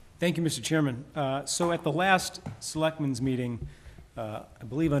 Thank you, Mr. Chairman. So at the last Selectmen's meeting, I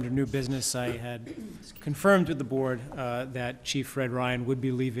believe under new business, I had confirmed with the board that Chief Fred Ryan would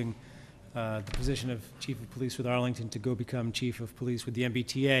be leaving the position of Chief of Police with Arlington to go become Chief of Police with the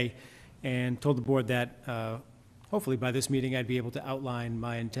MBTA, and told the board that hopefully by this meeting I'd be able to outline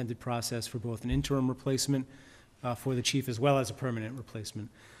my intended process for both an interim replacement for the chief as well as a permanent replacement.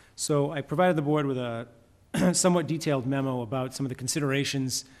 So I provided the board with a somewhat detailed memo about some of the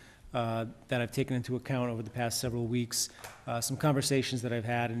considerations that I've taken into account over the past several weeks, some conversations that I've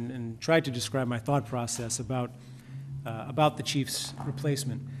had, and tried to describe my thought process about the chief's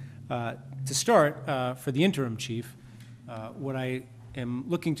replacement. To start, for the interim chief, what I am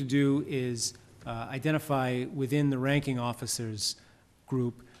looking to do is identify within the ranking officers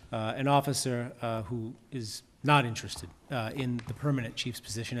group an officer who is not interested in the permanent chief's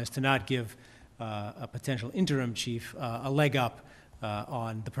position, as to not give a potential interim chief a leg up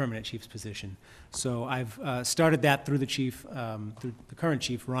on the permanent chief's position. So I've started that through the chief, through the current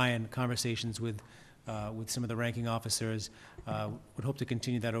chief, Ryan, conversations with some of the ranking officers. Would hope to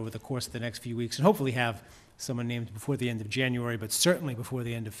continue that over the course of the next few weeks, and hopefully have someone named before the end of January, but certainly before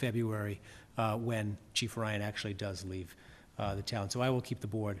the end of February, when Chief Ryan actually does leave the town. So I will keep the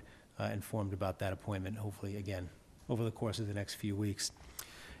board informed about that appointment, hopefully, again, over the course of the next few weeks.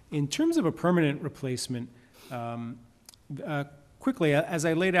 In terms of a permanent replacement, quickly, as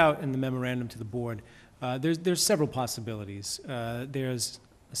I laid out in the memorandum to the board, there's several possibilities. There's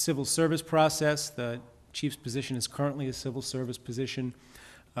a civil service process. The chief's position is currently a civil service position.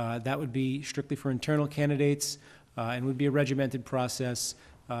 That would be strictly for internal candidates and would be a regimented process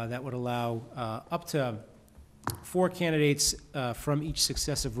that would allow up to 4 candidates from each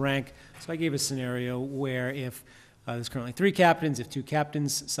successive rank. So I gave a scenario where if there's currently 3 captains, if 2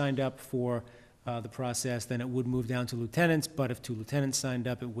 captains signed up for the process, then it would move down to lieutenants, but if 2 lieutenants signed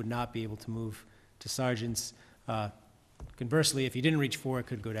up, it would not be able to move to sergeants. Conversely, if you didn't reach 4, it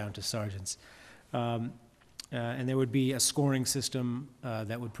could go down to sergeants. And there would be a scoring system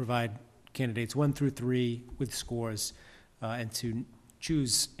that would provide candidates 1 through 3 with scores, and to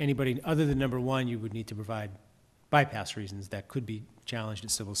choose anybody other than number 1, you would need to provide bypass reasons that could be challenged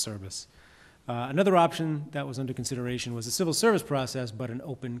at civil service. Another option that was under consideration was a civil service process, but an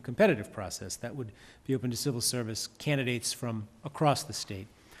open competitive process that would be open to civil service candidates from across the state.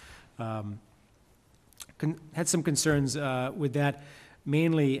 Had some concerns with that,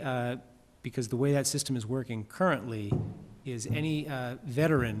 mainly because the way that system is working currently is any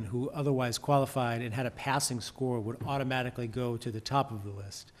veteran who otherwise qualified and had a passing score would automatically go to the top of the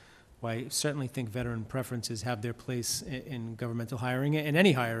list. Well, I certainly think veteran preferences have their place in governmental hiring and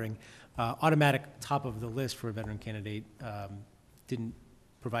any hiring. Automatic top of the list for a veteran candidate didn't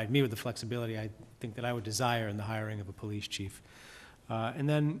provide me with the flexibility I think that I would desire in the hiring of a police chief. And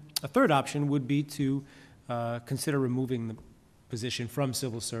then a third option would be to consider removing the position from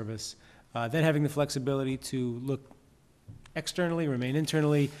civil service, then having the flexibility to look externally, remain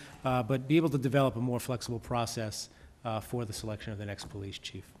internally, but be able to develop a more flexible process for the selection of the next police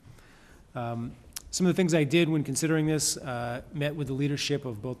chief. Some of the things I did when considering this, met with the leadership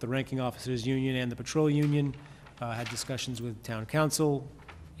of both the ranking officers union and the patrol union, had discussions with town council,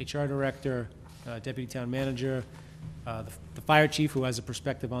 HR director, deputy town manager, the fire chief who has a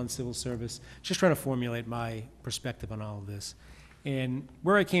perspective on civil service, just trying to formulate my perspective on all of this. And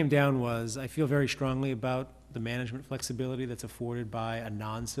where I came down was I feel very strongly about the management flexibility that's afforded by a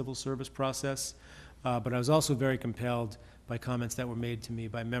non-civil service process, but I was also very compelled by comments that were made to me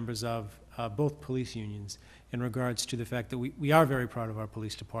by members of both police unions in regards to the fact that we are very proud of our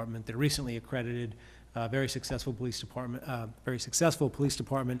police department. They're recently accredited, very successful police department,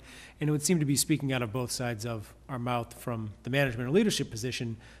 and it would seem to be speaking out of both sides of our mouth from the management or leadership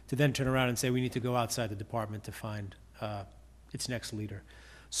position to then turn around and say we need to go outside the department to find its next leader.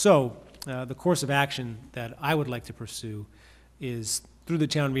 So the course of action that I would like to pursue is through the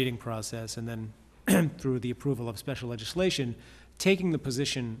town meeting process and then through the approval of special legislation, taking the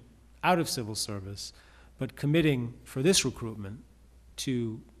position out of civil service, but committing for this recruitment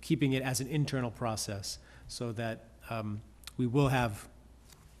to keeping it as an internal process so that we will have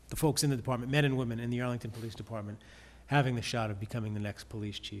the folks in the department, men and women in the Arlington Police Department, having the shot of becoming the next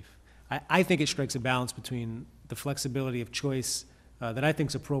police chief. I think it strikes a balance between the flexibility of choice that I think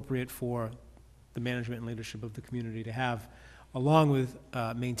is appropriate for the management and leadership of the community to have, along with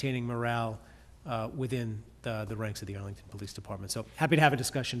maintaining morale within the ranks of the Arlington Police Department. So happy to have a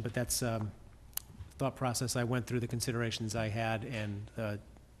discussion, but that's the thought process I went through, the considerations I had, and the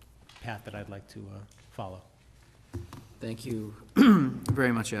path that I'd like to follow. Thank you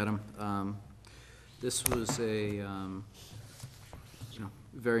very much, Adam. This was a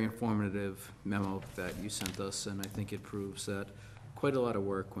very informative memo that you sent us, and I think it proves that quite a lot of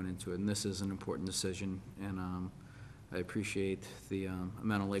work went into it, and this is an important decision, and I appreciate the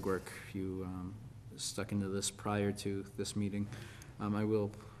amount of legwork you stuck into this prior to this meeting. I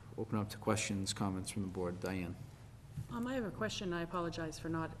will open up to questions, comments from the board. Diane. I have a question. I apologize for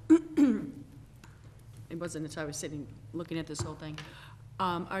not, it wasn't until I was sitting, looking at this whole thing.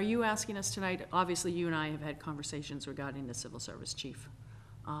 Are you asking us tonight, obviously you and I have had conversations regarding the civil service chief.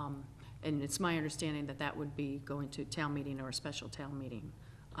 And it's my understanding that that would be going to town meeting or a special town meeting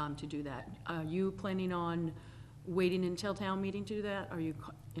to do that. Are you planning on waiting until town meeting to do that? Or are you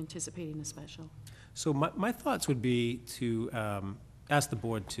anticipating a special? So my thoughts would be to ask the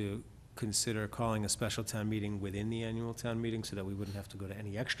board to consider calling a special town meeting within the annual town meeting so that we wouldn't have to go to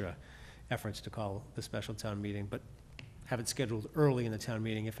any extra efforts to call the special town meeting, but have it scheduled early in the town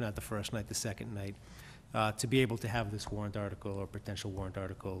meeting, if not the first night, the second night, to be able to have this warrant article or potential warrant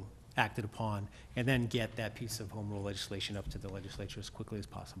article acted upon, and then get that piece of home rule legislation up to the legislature as quickly as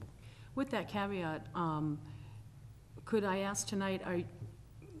possible. With that caveat, could I ask tonight,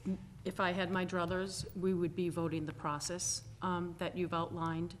 if I had my druthers, we would be voting the process that you've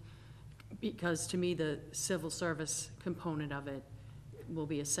outlined, because to me, the civil service component of it will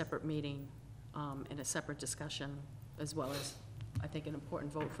be a separate meeting and a separate discussion, as well as, I think, an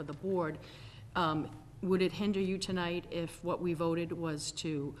important vote for the board. Would it hinder you tonight if what we voted was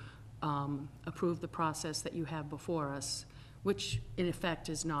to approve the process that you have before us, which in effect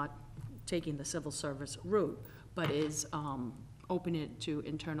is not taking the civil service route, but is open it to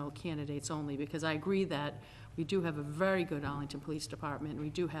internal candidates only? Because I agree that we do have a very good Arlington Police Department. We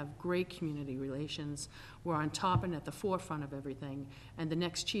do have great community relations. We're on top and at the forefront of everything. And the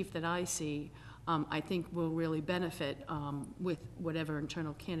next chief that I see, I think will really benefit with whatever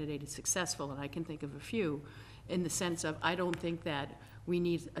internal candidate is successful, and I can think of a few, in the sense of, I don't think that we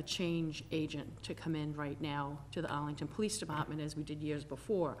need a change agent to come in right now to the Arlington Police Department as we did years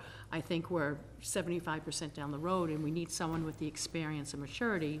before. I think we're 75% down the road, and we need someone with the experience and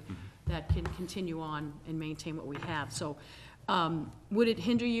maturity that can continue on and maintain what we have. So would it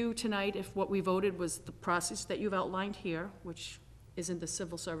hinder you tonight if what we voted was the process that you've outlined here, which isn't the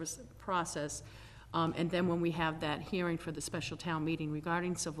civil service process, and then when we have that hearing for the special town meeting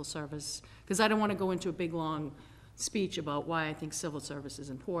regarding civil service, because I don't want to go into a big, long speech about why I think civil service is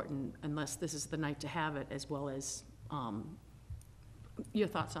important, unless this is the night to have it, as well as your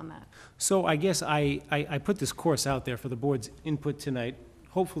thoughts on that. So I guess I put this course out there for the board's input tonight,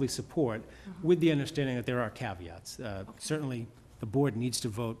 hopefully support, with the understanding that there are caveats. Certainly, the board needs to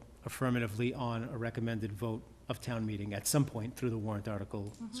vote affirmatively on a recommended vote of town meeting at some point through the warrant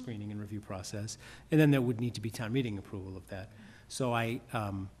article screening and review process, and then there would need to be town meeting approval of that. So I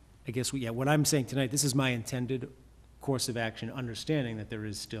guess, what I'm saying tonight, this is my intended course of action, understanding that there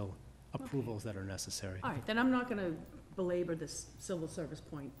is still approvals that are necessary. All right, then I'm not going to belabor this civil service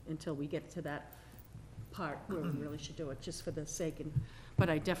point until we get to that part where we really should do it, just for the sake, but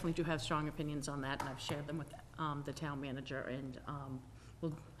I definitely do have strong opinions on that, and I've shared them with the town manager, and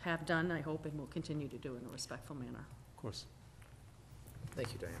we'll have done, I hope, and we'll continue to do in a respectful manner. Of course.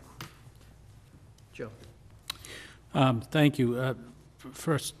 Thank you, Diane. Joe? Thank you.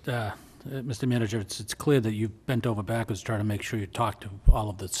 First, Mr. Manager, it's clear that you've bent over backwards trying to make sure you talk to all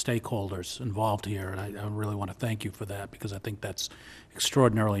of the stakeholders involved here, and I really want to thank you for that, because I think that's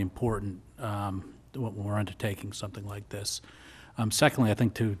extraordinarily important when we're undertaking something like this. Secondly, I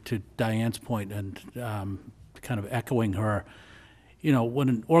think to Diane's point, and kind of echoing her, you know, when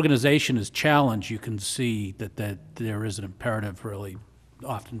an organization is challenged, you can see that there is an imperative really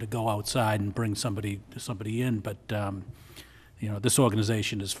often to go outside and bring somebody in, but you know, this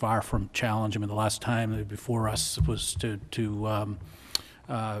organization is far from challenged. I mean, the last time before us was to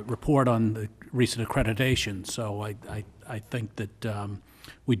report on the recent accreditation. So I think that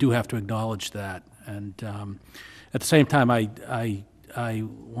we do have to acknowledge that. And at the same time, I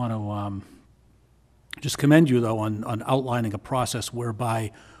want to just commend you, though, on outlining a process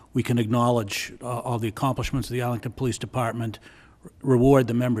whereby we can acknowledge all the accomplishments of the Arlington Police Department, reward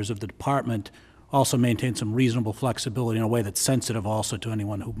the members of the department, also maintain some reasonable flexibility in a way that's sensitive also to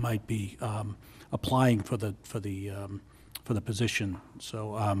anyone who might be applying for the position.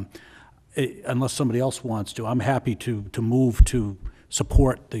 So unless somebody else wants to, I'm happy to move to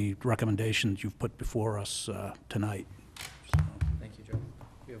support the recommendations you've put before us tonight. So. Thank you, Joe.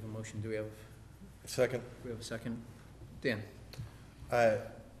 We have a motion. Do we have a second? We have a second. Dan? I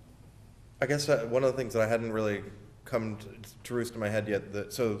guess one of the things that I hadn't really come to roost in my head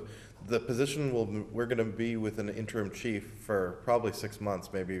yet, so the position we're going to be with an interim chief for probably 6 months,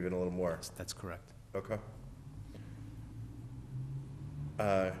 maybe even a little more. That's correct. Okay.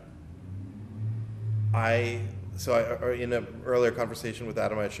 In an earlier conversation with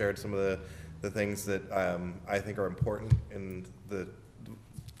Adam, I shared some of the things that I think are important in the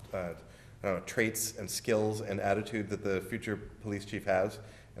traits and skills and attitude that the future police chief has,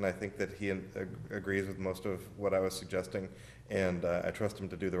 and I think that he agrees with most of what I was suggesting, and I trust him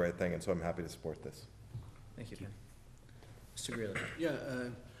to do the right thing, and so I'm happy to support this. Thank you, Dan. Mr. Greeley? Yeah,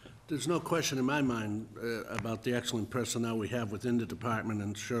 there's no question in my mind about the excellent personnel we have within the department,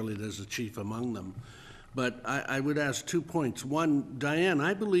 and surely there's a chief among them. But I would ask 2 points. One, Diane,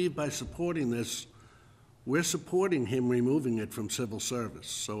 I believe by supporting this, we're supporting him removing it from civil service.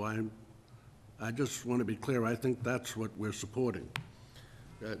 So I just want to be clear, I think that's what we're supporting.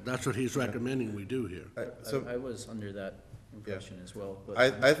 That's what he's recommending we do here. I was under that impression as well. But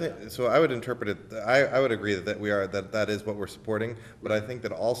I think so. I would interpret it. I would agree that is what we're supporting. But I think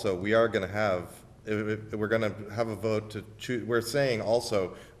that also we are going to have a vote to choose. We're saying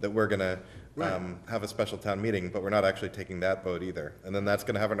also that we're going to have a special town meeting, but we're not actually taking that vote either. And then that's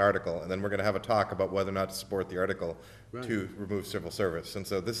going to have an article, and then we're going to have a talk about whether or not to support the article to remove civil service. And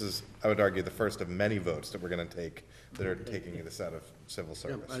so this is, I would argue, the first of many votes that we're going to take that are taking this out of civil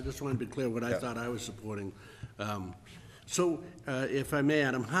service. Yeah, I just want to be clear what I thought I was supporting. So, if I may,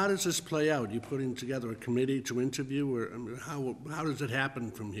 Adam, how does this play out? You putting together a committee to interview, or how does it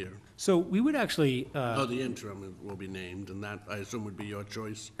happen from here? So we would actually... the interim will be named, and that, I assume, would be your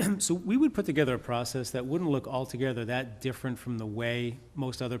choice? So we would put together a process that wouldn't look altogether that different from the way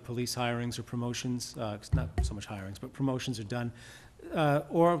most other police hirings or promotions, not so much hirings, but promotions are done,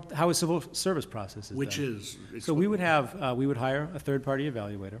 or how a civil service process is Which done. is? So we would hire a third-party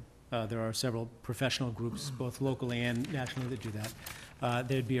evaluator. There are several professional groups, both locally and nationally, that do that.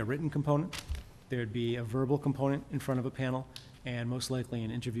 There'd be a written component There'd be a verbal component in front of a panel, and most likely an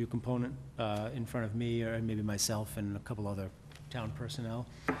interview component in front of me, or maybe myself and a couple other town personnel.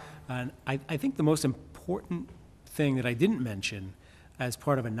 And I think the most important thing that I didn't mention as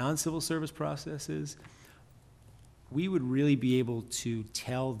part of a non-civil service process is we would really be able to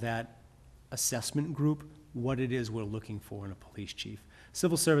tell that assessment group what it is we're looking for in a police chief.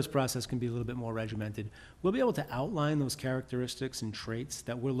 Civil service process can be a little bit more regimented. We'll be able to outline those characteristics and traits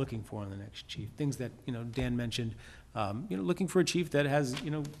that we're looking for in the next chief. Things that, Dan mentioned, looking for a chief that has,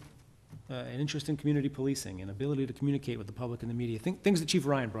 an interest in community policing, an ability to communicate with the public and the media, things that Chief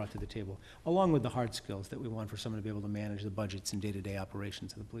Ryan brought to the table, along with the hard skills that we want for someone to be able to manage the budgets and day-to-day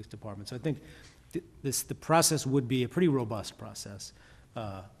operations of the police department. So I think the process would be a pretty robust process,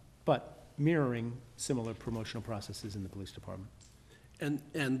 but mirroring similar promotional processes in the police department.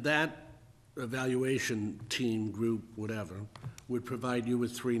 And that evaluation team, group, whatever, would provide you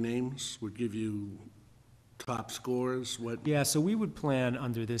with 3 names, would give you top scores, what? Yeah, so we would plan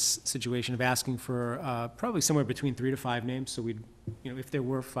under this situation of asking for probably somewhere between 3 to 5 names. So we'd, if there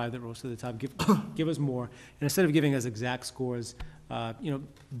were 5 that rose to the top, give us more. And instead of giving us exact scores,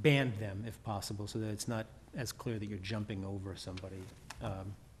 band them if possible, so that it's not as clear that you're jumping over somebody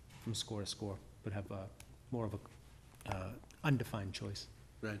from score to score, but have more of a undefined choice.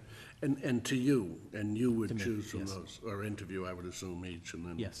 Right, and to you, and you would choose from yes. those, or interview, I would assume, each, and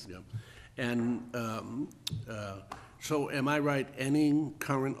then. Yes. Yep. And so am I right, any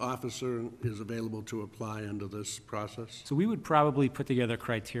current officer is available to apply under this process? So we would probably put together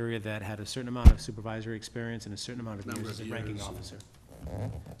criteria that had a certain amount of supervisory experience and a certain amount of Number years of as a ranking years. officer.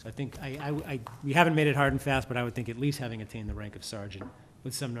 So I think, we haven't made it hard and fast, but I would think at least having attained the rank of sergeant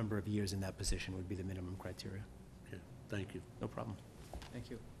with some number of years in that position would be the minimum criteria. Okay, thank you. No problem. Thank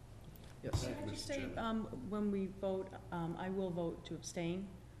you. Yes. Can I just say, when we vote, I will vote to abstain.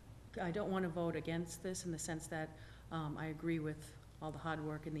 I don't want to vote against this in the sense that I agree with all the hard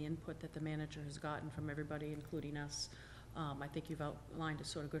work and the input that the manager has gotten from everybody, including us. I think you've outlined a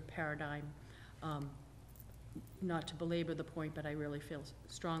sort of good paradigm. Not to belabor the point, but I really feel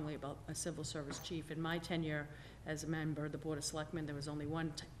strongly about a civil service chief. In my tenure as a member of the Board of Selectmen, there was only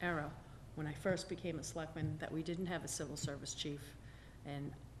one era when I first became a selectman that we didn't have a civil service chief.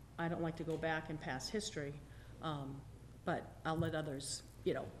 And I don't like to go back in past history, but I'll let others,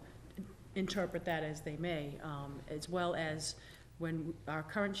 interpret that as they may, as well as when our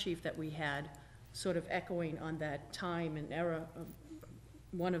current chief that we had, sort of echoing on that time and era,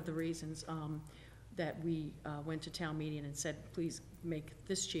 one of the reasons that we went to town meeting and said, please make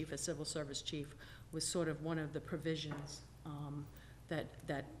this chief a civil service chief, was sort of one of the provisions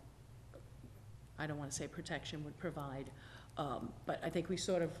that I don't want to say protection would provide. But I think we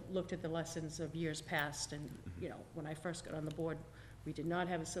sort of looked at the lessons of years past, and, when I first got on the board, we did not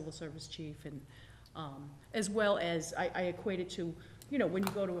have a civil service chief, and as well as I equate it to, when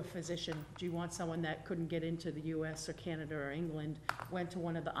you go to a physician, do you want someone that couldn't get into the US or Canada or England, went to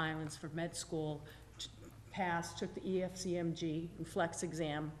one of the islands for med school, passed, took the EFCMG and flex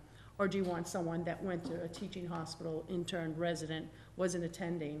exam, or do you want someone that went to a teaching hospital, interned, resident, wasn't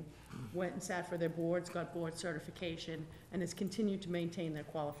attending, went and sat for their boards, got board certification, and has continued to maintain their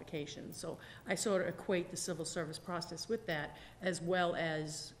qualifications? So I sort of equate the civil service process with that, as well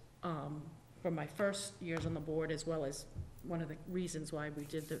as, from my first years on the board, as well as one of the reasons why we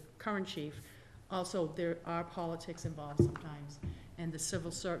did the current chief. Also, there are politics involved sometimes, and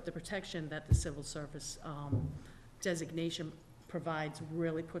the protection that the civil service designation provides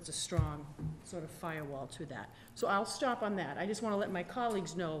really puts a strong sort of firewall to that. So I'll stop on that. I just want to let my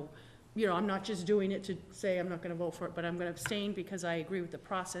colleagues know, I'm not just doing it to say I'm not going to vote for it, but I'm going to abstain because I agree with the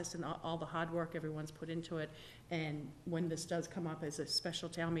process and all the hard work everyone's put into it. And when this does come up as a special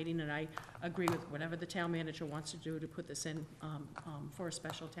town meeting, and I agree with whatever the town manager wants to do to put this in for a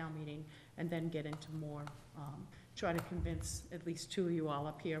special town meeting, and then get into more, try to convince at least 2 of you all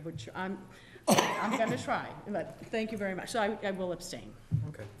up here, which I'm going to try, but thank you very much. So I will abstain.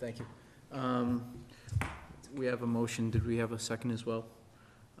 Okay, thank you. We have a motion. Did we have a second as well?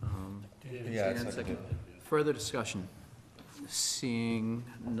 Yeah, Dan, second. Further discussion? Seeing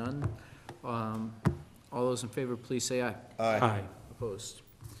none. All those in favor, please say aye. Aye. Opposed?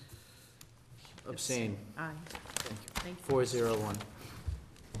 Abstain. Aye. Thank you. 401.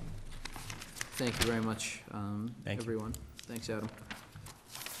 Thank you very much, Thank you. everyone. Thanks, Adam.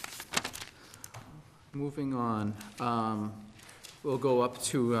 Moving on, we'll go up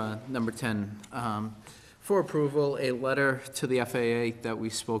to number 10. For approval, a letter to the FAA that we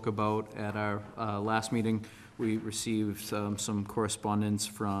spoke about at our last meeting. We received some correspondence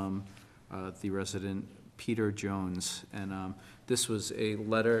from the resident Peter Jones, and this was a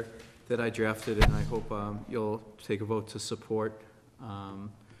letter that I drafted, and I hope you'll take a vote to support.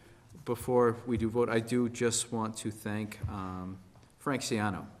 Before we do vote, I do just want to thank Frank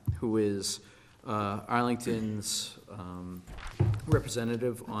Ciano, who is Arlington's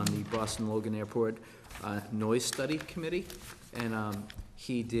representative on the Boston Logan Airport Noise Study Committee. And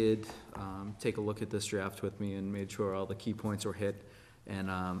he did take a look at this draft with me and made sure all the key points were hit. And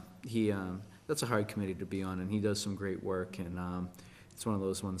that's a hard committee to be on, and he does some great work. And it's one of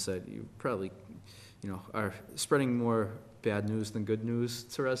those ones that you probably, are spreading more bad news than good news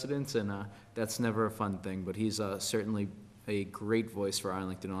to residents, and that's never a fun thing. But he's certainly a great voice for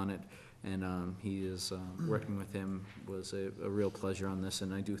Arlington on it, and he is working with him was a real pleasure on this,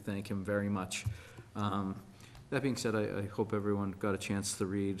 and I do thank him very much. That being said, I hope everyone got a chance to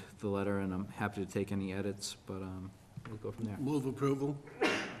read the letter, and I'm happy to take any edits, but we'll go from there. Move approval.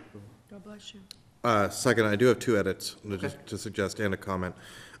 God bless you. Second, I do have 2 edits to suggest and a comment.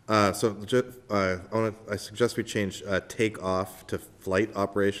 I suggest we change take off to flight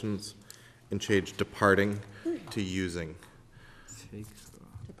operations and change departing to using.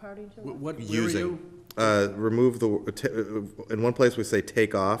 Departing to What, where are Using. you? Remove in one place we say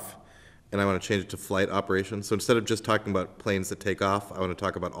take off, and I want to change it to flight operations. So instead of just talking about planes that take off, I want to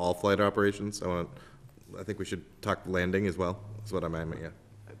talk about all flight operations. I think we should talk landing as well. That's what I meant, yeah.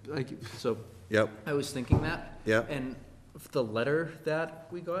 So, Yep. I was thinking that. Yep. And the letter that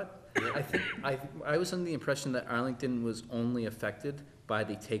we got, I think, I was under the impression that Arlington was only affected by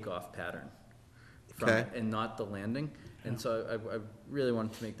the takeoff pattern from it, and not the landing. And so I really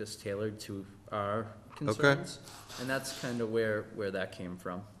wanted to make this tailored to our concerns. And that's kind of where that came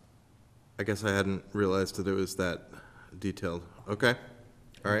from. I guess I hadn't realized that it was that detailed. Okay,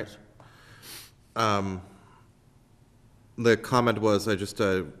 all right. The comment was, I just,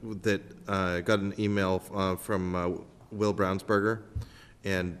 that got an email from Will Brownsberger,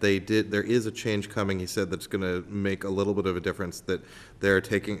 and there is a change coming, he said, that's gonna make a little bit of a difference, that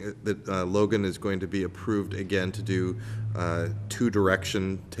Logan is going to be approved again to do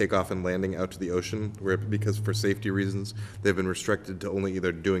 2-direction takeoff and landing out to the ocean, because for safety reasons, they've been restricted to only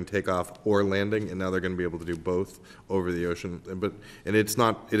either doing takeoff or landing, and now they're gonna be able to do both over the ocean. And it is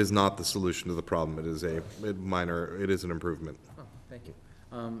not the solution to the problem, it is it is an improvement. Oh, thank you.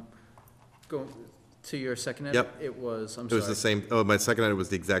 Go to your second edit? Yep. It was, I'm It sorry. was the same, my second edit was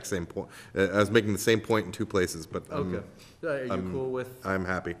the exact same point. I was making the same point in 2 places, but Okay. Are you cool with? I'm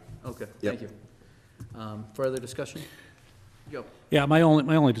happy. Okay, Yep. thank you. Further discussion? Go. Yeah, my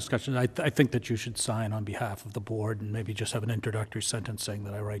only discussion, I think that you should sign on behalf of the board and maybe just have an introductory sentence saying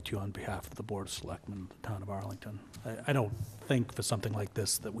that I write to you on behalf of the Board of Selectmen of the town of Arlington. I don't think for something like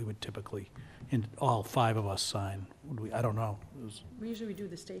this that we would typically, all 5 of us sign, would we? I don't know. Usually we do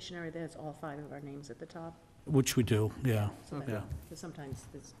the stationery, there's all 5 of our names at the top. Which we do, yeah, So that- yeah, Because sometimes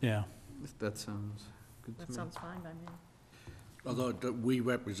it's, yeah. That sounds good to that me. sounds fine by me. Although we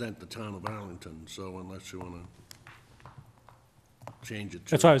represent the town of Arlington, so unless you want to change it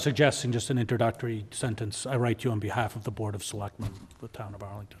to. That's why I was suggesting just an introductory sentence. I write to you on behalf of the Board of Selectmen of the town of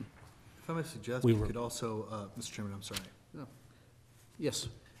Arlington. If I may suggest, We you were- could also, Mr. Chairman, I'm sorry. Yes.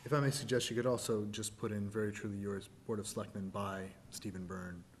 If I may suggest, you could also just put in very truly yours, Board of Selectmen by Stephen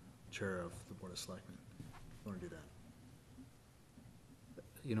Byrne, Chair of the Board of Selectmen. I want to do that.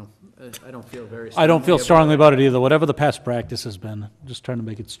 I don't feel very. I don't feel strongly strongly about it either. Whatever the past practice has been, just trying to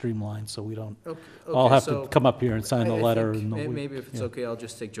make it streamlined so we don't Okay, all have so to come up here and sign the I letter. think and Maybe if it's yeah. okay, I'll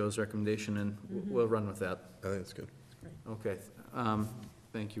just take Joe's recommendation and we'll run with that. I think it's good. Okay.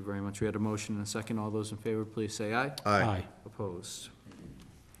 Thank you very much. We had a motion and a second. All those in favor, please say aye. Aye. Opposed.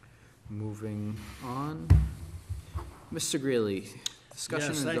 Moving on. Mr. Greeley, discussion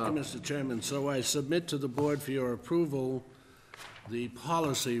Yes, and thank you, adopt. Mr. Chairman. So I submit to the board for your approval the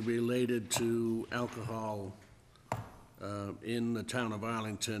policy related to alcohol in the town of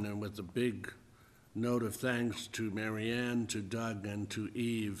Arlington, and with a big note of thanks to Mary Ann, to Doug, and to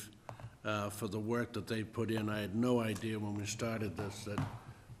Eve for the work that they put in. I had no idea when we started this that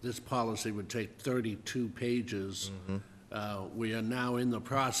this policy would take 32 pages. We are now in the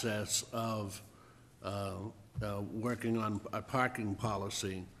process of working on a parking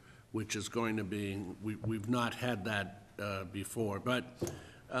policy, which is going to be, we've not had that before. But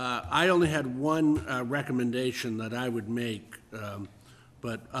I only had one recommendation that I would make,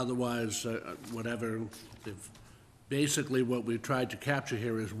 but otherwise, whatever. Basically, what we've tried to capture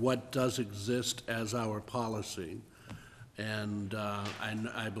here is what does exist as our policy. And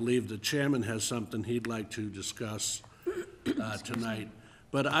I believe the chairman has something he'd like to discuss tonight.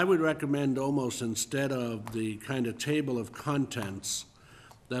 But I would recommend almost, instead of the kind of table of contents,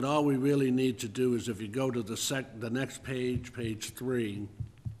 that all we really need to do is, if you go to the next page, page 3,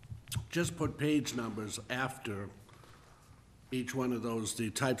 just put page numbers after each one of those, the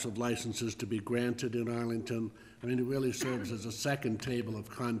types of licenses to be granted in Arlington. I mean, it really serves as a second table of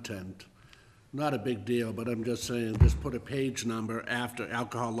content. Not a big deal, but I'm just saying, just put a page number after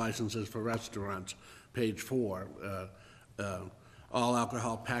alcohol licenses for restaurants, page 4. All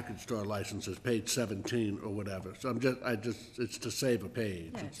alcohol package store licenses, page 17 or whatever. So it's to save a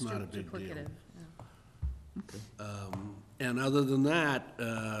page. Yeah, It's not a big deal. duplicative, yeah. And other than that,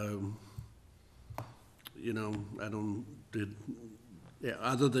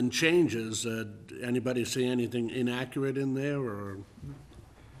 other than changes, anybody see anything inaccurate in there or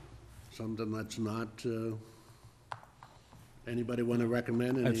something that's not, anybody want to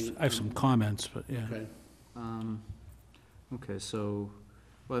recommend any? I have some comments, but yeah. Okay. Okay, so,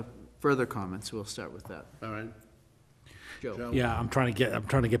 well, further comments, we'll start with that. All right. Joe? Yeah, I'm trying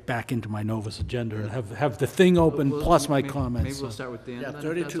to get back into my Novus agenda and have the thing open Well, plus my maybe comments. we'll start with Dan. Yeah,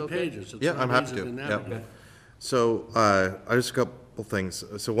 then, if that's 32 okay? pages. It's Yeah, not I'm happy easy to. navigate. Yeah. So, I just a couple things.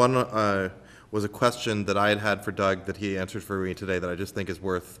 So one was a question that I had for Doug that he answered for me today that I just think is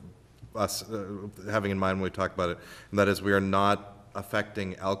worth us having in mind when we talk about it. And that is, we are not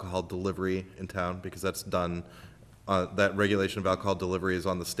affecting alcohol delivery in town because that's done. That regulation of alcohol delivery is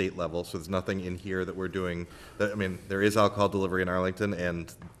on the state level, so there's nothing in here that we're doing. I mean, there is alcohol delivery in Arlington,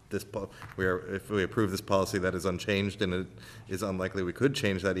 and if we approve this policy, that is unchanged, and it is unlikely we could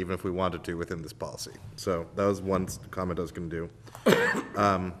change that even if we wanted to within this policy. So that was one comment I was going to do.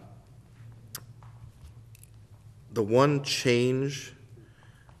 The one change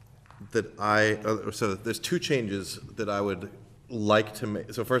that so there's two changes that I would like to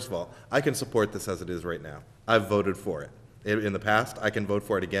make. So first of all, I can support this as it is right now. I've voted for it. In the past, I can vote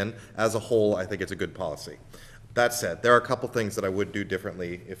for it again. As a whole, I think it's a good policy. That said, there are a couple things that I would do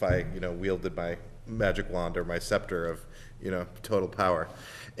differently if I, wielded my magic wand or my scepter of, total power.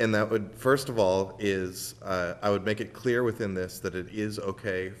 And that would, first of all, is I would make it clear within this that it is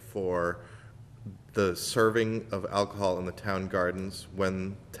okay for the serving of alcohol in the town gardens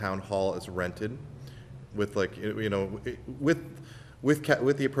when town hall is rented, with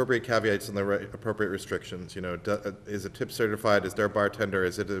with the appropriate caveats and the appropriate restrictions. Is it tip certified? Is there a bartender?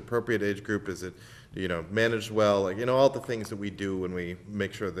 Is it an appropriate age group? Is it, managed well? All the things that we do when we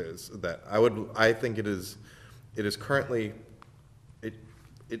make sure there's that. I think it is currently,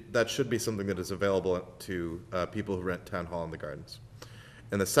 that should be something that is available to people who rent town hall and the gardens.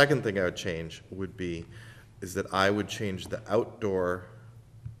 And the second thing I would change is that I would change the outdoor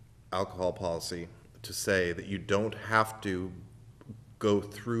alcohol policy to say that you don't have to go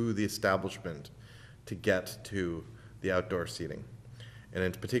through the establishment to get to the outdoor seating. And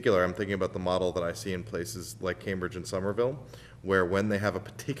in particular, I'm thinking about the model that I see in places like Cambridge and Somerville, where when they have a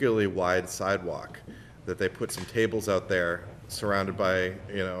particularly wide sidewalk, that they put some tables out there surrounded by,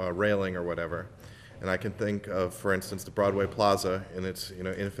 a railing or whatever. And I can think of, for instance, the Broadway Plaza in its,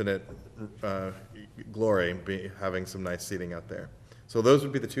 infinite glory, having some nice seating out there. So those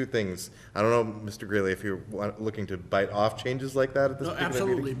would be the two things. I don't know, Mr. Greeley, if you're looking to bite off changes like that at this No, particular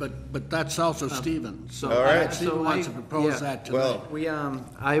meeting? absolutely, but that's also Stephen. So all right. Stephen wants to propose that tonight. Well,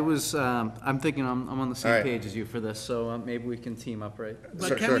 I'm thinking I'm on the All same right. page as you for this, so maybe we can team up, right?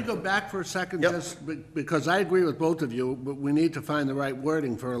 But can we go back for a second, Yep. just because I agree with both of you, but we need to find the right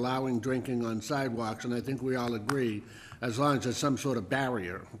wording for allowing drinking on sidewalks, and I think we all agree, as long as there's some sort of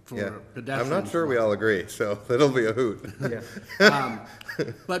barrier for Yeah. pedestrians. I'm not sure we all agree, so that'll be a hoot. Yeah.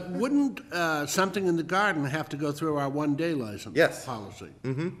 But wouldn't something in the garden have to go through our one-day license Yes. policy?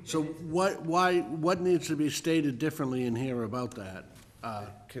 Mm-hmm. So what needs to be stated differently in here about that?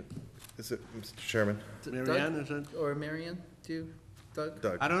 Is it, Mr. Chairman? Mary Ann, is it? Or Marion, Doug?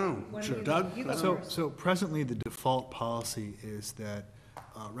 Doug? I don't know. Sure, Doug? So presently, the default policy is that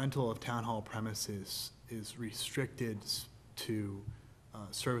rental of town hall premises is restricted to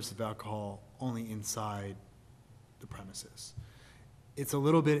service of alcohol only inside the premises. It's a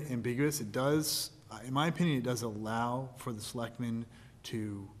little bit ambiguous. It does, in my opinion, it does allow for the selectmen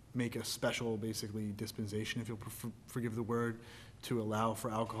to make a special, basically, dispensation, if you'll forgive the word, to allow for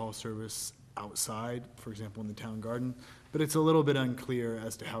alcohol service outside, for example, in the town garden, but it's a little bit unclear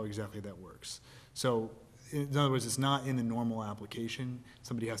as to how exactly that works. So, in other words, it's not in the normal application.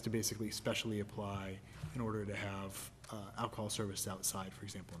 Somebody has to basically specially apply in order to have alcohol service outside, for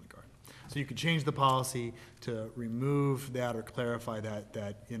example, in the garden. So you could change the policy to remove that or clarify that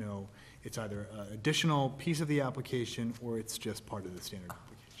it's either an additional piece of the application or it's just part of the standard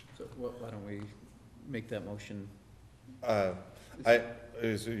application. So why don't we make that motion?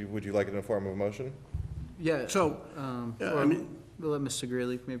 Would you like it in the form of a motion? Yeah. So, Or I mean- we'll let Mr.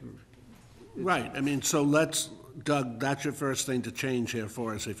 Greeley maybe. Right, I mean, so let's, Doug, that's your first thing to change here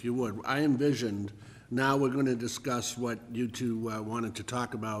for us, if you would. I envisioned, now we're going to discuss what you two wanted to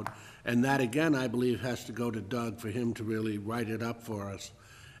talk about, and that, again, I believe has to go to Doug for him to really write it up for us.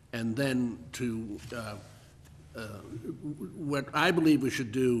 And then to, what I believe we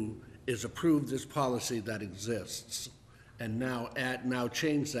should do is approve this policy that exists, and now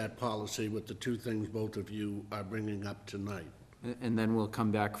change that policy with the two things both of you are bringing up tonight. And then we'll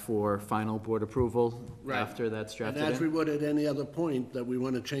come back for final board approval Right. after that's drafted in? And as we would at any other point that we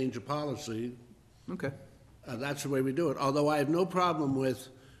want to change a policy, Okay. that's the way we do it. Although I have no problem with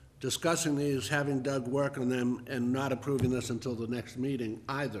discussing these, having Doug work on them, and not approving this until the next meeting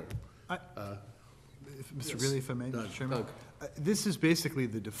either. Mr. Greeley, if I may, Doug. Mr. Chairman? Doug. This is basically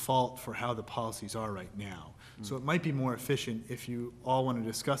the default for how the policies are right now. So it might be more efficient if you all want to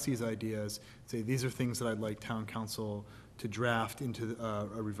discuss these ideas, say, these are things that I'd like town council to draft into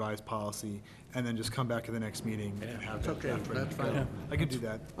a revised policy, and then just come back to the next meeting and have that okay, draft ready that's to go. fine. I can do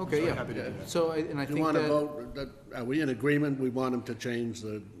that. Okay, So I'm yeah. happy to do that. So, and I Do you think want to that, vote, are we in agreement? We want him to change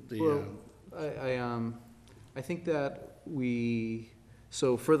well, I think that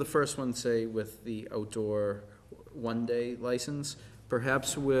so for the first one, say with the outdoor one-day license,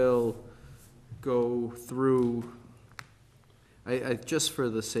 perhaps we'll go through, just for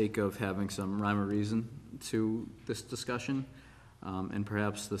the sake of having some rhyme or reason to this discussion, and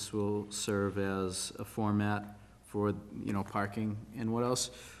perhaps this will serve as a format for, parking and what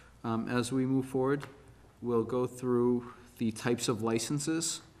else. As we move forward, we'll go through the types of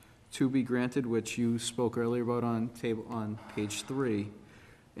licenses to be granted, which you spoke earlier about on page 3.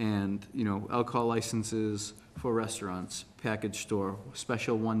 And, alcohol licenses for restaurants, package store,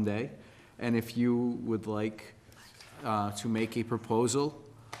 special one day. And if you would like to make a proposal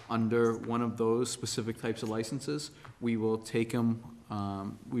under one of those specific types of licenses, we will take them,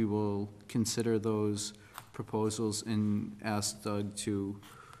 we will consider those proposals and ask Doug to,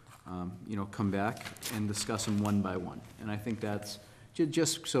 come back and discuss them one by one. And I think that's,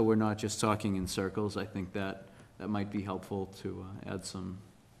 just so we're not just talking in circles, I think that might be helpful to add some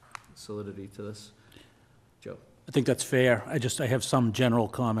solidity to this. Joe? I think that's fair. I have some general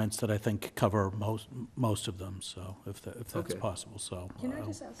comments that I think cover most of them, so if that's Okay. possible, so. Can I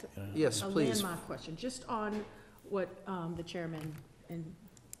just ask Yes, a please. landmark question, just on what the chairman and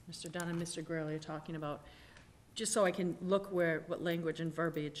Mr. Dunn and Mr. Gurley are talking about, just so I can look what language and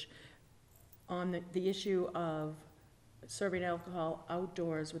verbiage, on the issue of serving alcohol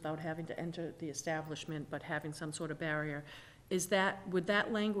outdoors without having to enter the establishment, but having some sort of barrier. Would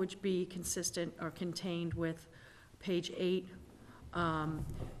that language be consistent or contained with page 8,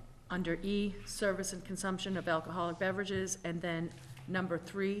 under E, service and consumption of alcoholic beverages, and then number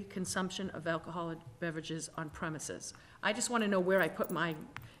 3, consumption of alcoholic beverages on premises? I just want to know where I put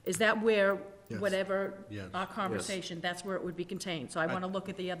is that where, Yes. whatever Yes. our conversation, that's where it would be contained? So I want to look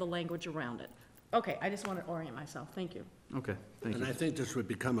at the other language around it. Okay, I just want to orient myself. Thank you. Okay, thank And you. I think this would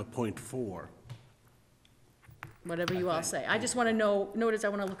become a point 4. Whatever you all say. I just want to notice I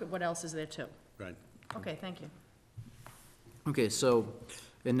want to look at what else is there too. Right. Okay, thank you. Okay, so,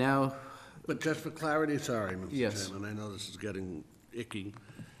 and now, But just for clarity, sorry, Mr. Yes. Chairman, I know this is getting icky.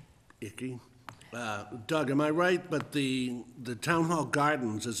 Doug, am I right, but the town hall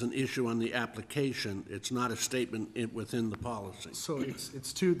gardens is an issue on the application, it's not a statement within the policy? So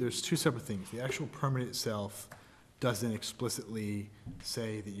there's two separate things. The actual permit itself doesn't explicitly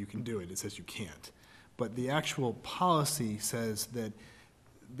say that you can do it, it says you can't. But the actual policy says that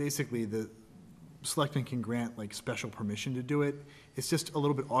basically the selectmen can grant like special permission to do it. It's just a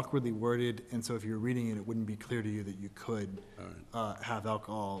little bit awkwardly worded, and so if you're reading it, it wouldn't be clear to you that you could have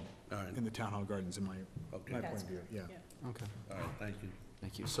alcohol in the town hall gardens, in my point of view, yeah. okay, All right, thank you.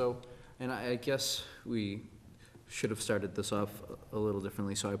 thank you. So, and I guess we should have started this off a little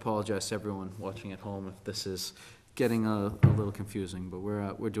differently, so I apologize to everyone watching at home if this is getting a little confusing, but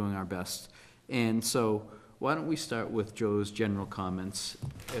we're doing our best. And so, why don't we start with Joe's general comments?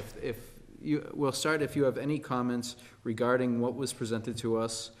 We'll start if you have any comments regarding what was presented to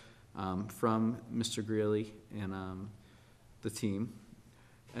us from Mr. Greeley and the team,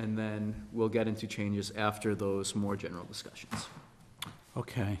 and then we'll get into changes after those more general discussions.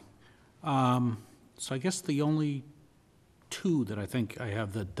 Okay. So I guess the only 2 that I think I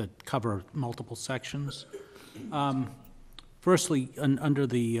have that cover multiple sections. Firstly, under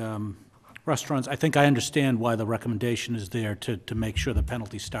the restaurants, I think I understand why the recommendation is there to make sure the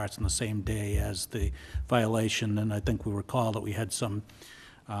penalty starts on the same day as the violation, and I think we recall that we had some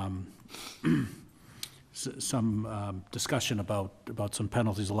discussion about some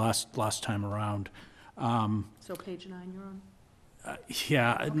penalties last time around. So page 9 you're on?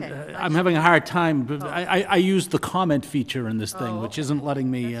 Yeah, Okay. I'm having a hard time, but I use the comment feature in this thing, Oh, which okay. isn't letting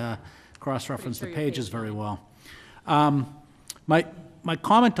me cross-reference the Pretty sure you're pages page very 9. well. My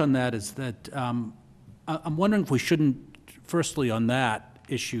comment on that is that I'm wondering if we shouldn't, firstly on that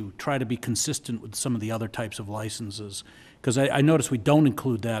issue, try to be consistent with some of the other types of licenses. Because I notice we don't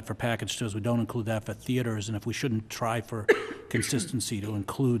include that for package stores, we don't include that for theaters, and if we shouldn't try for consistency to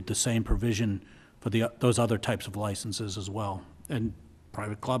include the same provision for those other types of licenses as well, and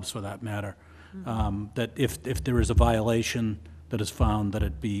private clubs for that matter. That if there is a violation that is found,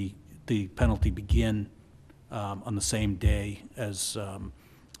 that the penalty begin on the same day as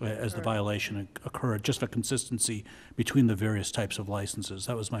the violation occurred, just for consistency between the various types of licenses.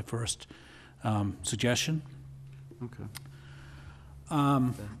 That was my first suggestion. Okay.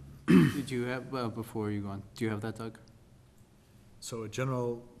 Did you have, before you go on, do you have that, Doug? So a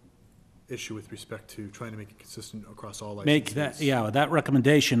general issue with respect to trying to make it consistent across all licenses? Make that, yeah, that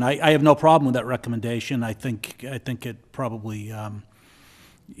recommendation, I have no problem with that recommendation. I think it probably,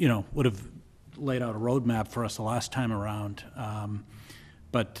 would have laid out a roadmap for us the last time around.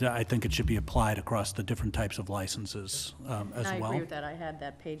 But I think it should be applied across the different types of licenses as I well. agree with that. I had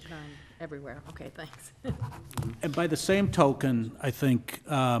that page 9 everywhere. Okay, thanks. And by the same token, I think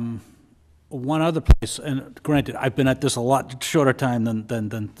one other place, and granted, I've been at this a lot shorter time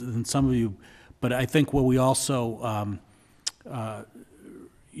than some of you, but I think where we also,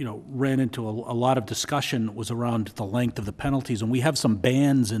 ran into a lot of discussion was around the length of the penalties, and we have some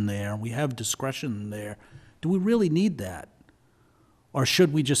bans in there, and we have discretion in there. Do we really need that? Or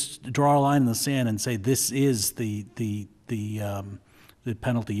should we just draw a line in the sand and say this is the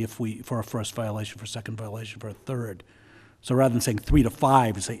penalty for a first violation, for a second violation, for a third? So rather than saying 3 to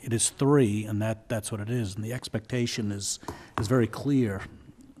 5, say it is 3, and that's what it is, and the expectation is very clear.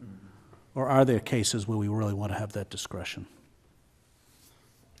 Or are there cases where we really want to have that discretion?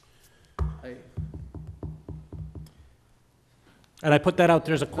 And I put that out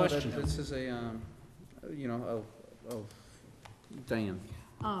there as a question. This is a, Diane.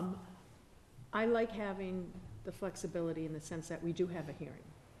 I like having the flexibility in the sense that we do have a hearing.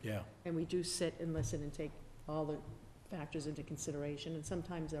 Yeah. And we do sit and listen and take all the factors into consideration, and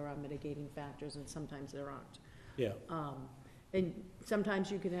sometimes there are mitigating factors and sometimes there aren't. Yeah. And sometimes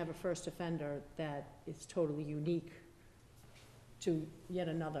you can have a first offender that is totally unique to yet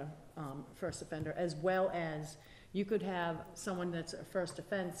another first offender, as well as you could have someone that's a first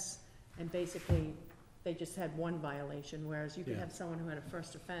offense and basically they just had one violation, whereas you could have someone who had a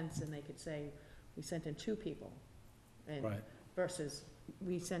first offense and they could say, we sent in 2 people. And Right. versus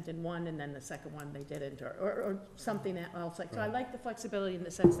we sent in 1 and then the second one they didn't, or something else like. So I like the flexibility in the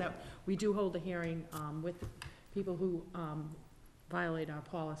sense that we do hold a hearing with people who violate our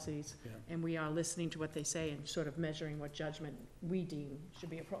policies, and we are listening to what they say and sort of measuring what judgment we deem should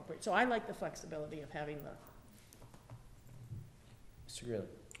be appropriate. So I like the flexibility of having the. Mr. Greeley.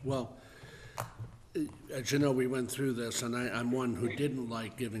 Well, as you know, we went through this, and I'm one who didn't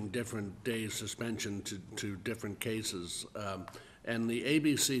like giving different days suspension to different cases. And the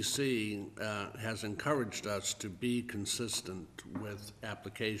ABCC has encouraged us to be consistent with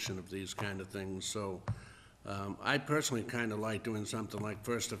application of these kind of things. So I personally kind of like doing something like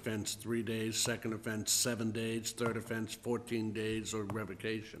first offense 3 days, second offense 7 days, third offense 14 days, or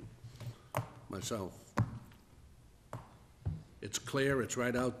revocation myself. It's clear, it's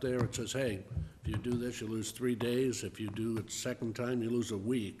right out there. It says, hey, if you do this, you lose 3 days. If you do it second time, you lose a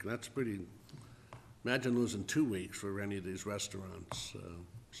week. That's pretty, imagine losing 2 weeks for any of these restaurants.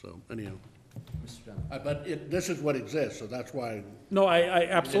 So anyhow. Mr. Dunn. But this is what exists, so that's why. No, I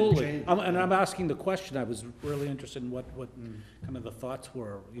absolutely. change. And I'm asking the question. I was really interested in what kind of the thoughts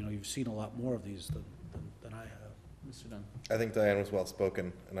were. You've seen a lot more of these than I have. Mr. Dunn. I think Diane was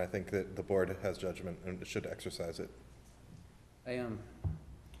well-spoken, and I think that the board has judgment and should exercise it. I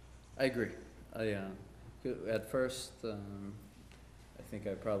agree. At first, I think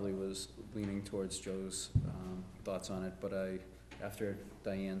I probably was leaning towards Joe's thoughts on it, but after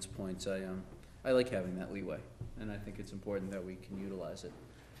Diane's points, I like having that leeway, and I think it's important that we can utilize it.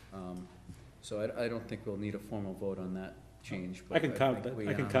 So I don't think we'll need a formal vote on that change. But I can count that.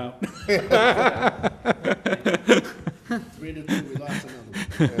 I can count. 3 to 2, we lost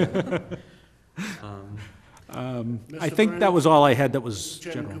another one. I think that was all I had that was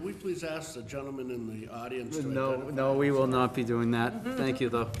Chairman, general. could we please ask the gentleman in the audience to No, identify no, we will not be doing that. Thank you,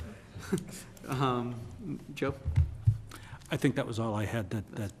 though. Joe? I think that was all I had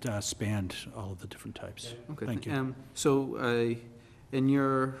that spanned all of the different types. Okay. Thank you. So, in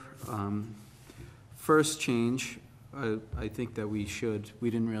your first change, I think that we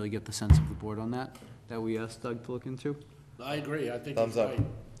didn't really get the sense of the board on that we asked Doug to look into. I agree, I think Thumbs he's up. right.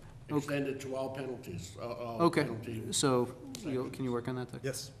 Extend it to all penalties, all Okay, penalty. so, can you work on that, Doug?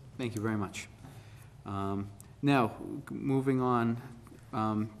 Yes. Thank you very much. Now, moving on,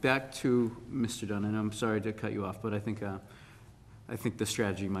 back to Mr. Dunn, and I'm sorry to cut you off, but I think the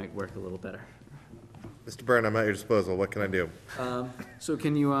strategy might work a little better. Mr. Byrne, I'm at your disposal. What can I do? So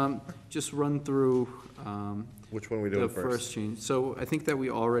can you just run through Which one are we the doing first change? So I think that we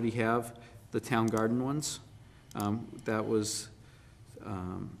already have the town garden ones. That was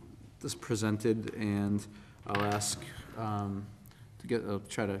this presented, and I'll ask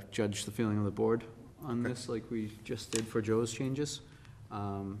try to judge the feeling of the board on this, like we just did for Joe's changes.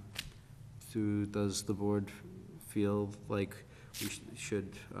 Does the board feel like we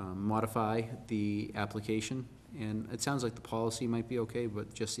should modify the application? And it sounds like the policy might be okay,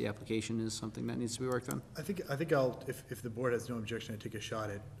 but just the application is something that needs to be worked on? I think if the board has no objection, I'd take a shot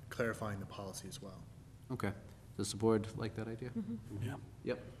at clarifying the policy as well. Okay. Does the board like that idea? Yeah.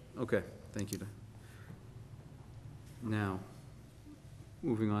 Yep. Okay, thank you. Now,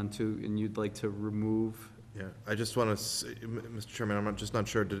 moving on to, and you'd like to remove, Yeah, I just want to, Mr. Chairman, I'm just not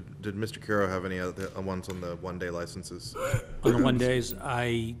sure, did Mr. Curo have any other ones on the one-day licenses? On the 1 days,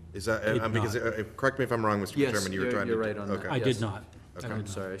 I Is that, did because, correct me if I'm wrong, Mr. yes, Chairman, you were trying to. you're right on that. Okay. I Yes. did not. Okay. I'm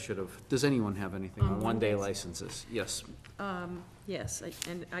sorry, I should have. Does anyone have anything on one-day licenses? Yes. Yes,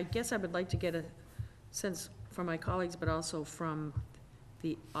 and I guess I would like to get a sense from my colleagues, but also from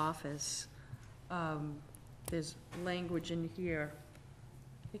the office. There's language in here,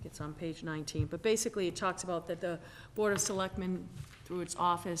 I think it's on page 19, but basically it talks about that the Board of Selectmen, through its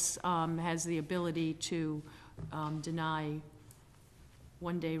office, has the ability to deny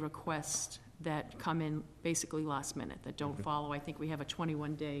one-day requests that come in basically last minute, that don't follow. I think we have a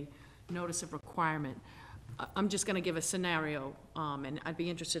 21-day notice of requirement. I'm just gonna give a scenario, and I'd be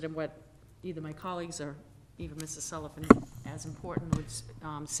interested in what either my colleagues or even Mrs. Sullivan, as important,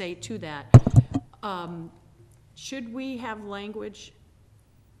 would say to that. Should we have language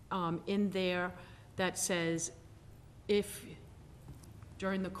in there that says if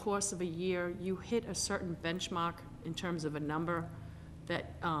during the course of a year you hit a certain benchmark in terms of a number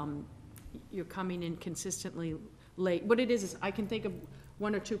that you're coming in consistently late? What it is I can think of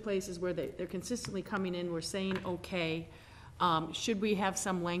 1 or 2 places where they're consistently coming in, we're saying okay. Should we have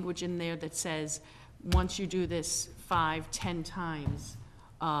some language in there that says once you do this 5, 10 times,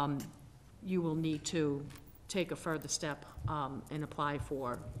 you will need to take a further step and apply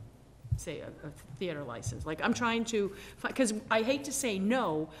for, say, a theater license? Like, I'm trying to, because I hate to say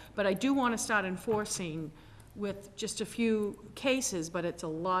no, but I do want to start enforcing with just a few cases, but it's a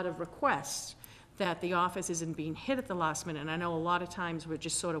lot of requests that the office isn't being hit at the last minute, and I know a lot of times we're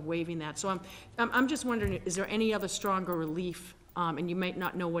just sort of waiving that. So I'm just wondering, is there any other stronger relief, and you might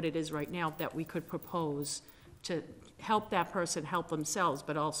not know what it is right now, that we could propose to help that person help themselves,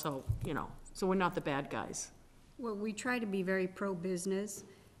 but also, you know, so we're not the bad guys? Well, we try to be very pro-business.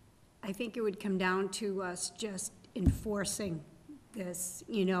 I think it would come down to us just enforcing this,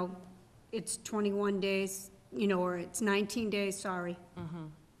 you know, it's 21 days, you know, or it's 19 days, sorry.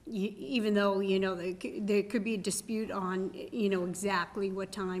 Even though, you know, there could be a dispute on, you know, exactly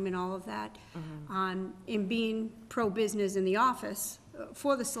what time and all of that. In being pro-business in the office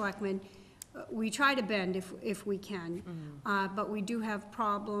for the selectmen, we try to bend if we can. But we do have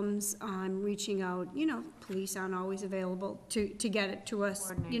problems on reaching out, you know, police aren't always available to get it to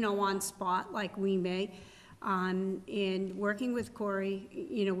us, you know, on spot like we may. And working with Corey,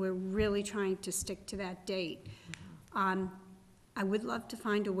 you know, we're really trying to stick to that date. I would love to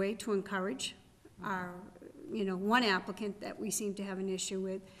find a way to encourage our, you know, one applicant that we seem to have an issue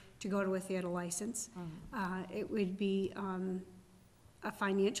with to go to a theater license. It would be a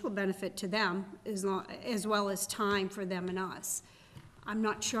financial benefit to them as well as time for them and us. I'm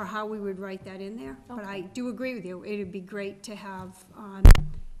not sure how we would write that in there, but I do agree with you. It would be great to have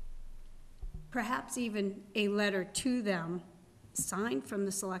perhaps even a letter to them signed from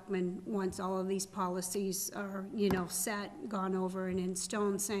the selectmen once all of these policies are, you know, set, gone over and in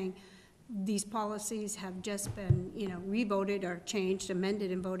stone, saying these policies have just been, you know, revoted or changed,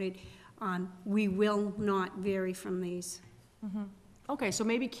 amended and voted on. We will not vary from these. Okay, so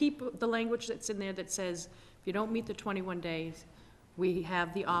maybe keep the language that's in there that says, if you don't meet the 21 days, we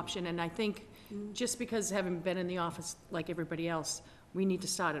have the option. And I think just because having been in the office like everybody else, we need to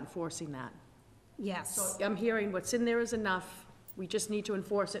start enforcing that. Yes. So I'm hearing what's in there is enough. We just need to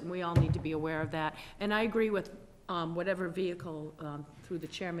enforce it, and we all need to be aware of that. And I agree with whatever vehicle, through the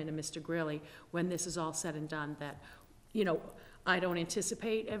chairman and Mr. Greeley, when this is all said and done, that, you know, I don't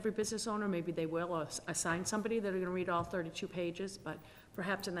anticipate every business owner, maybe they will assign somebody that are gonna read all 32 pages, but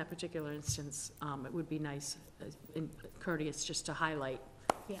perhaps in that particular instance, it would be nice, and courteous, just to highlight,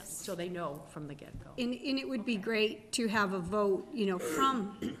 Yes. so they know from the get-go. And it would be great to have a vote,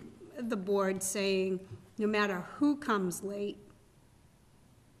 from the board saying, no matter who comes late,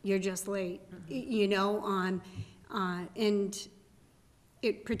 you're just late, and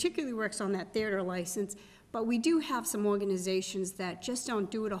it particularly works on that theater license, but we do have some organizations that just don't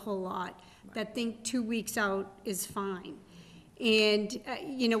do it a whole lot, that think 2 weeks out is fine. And,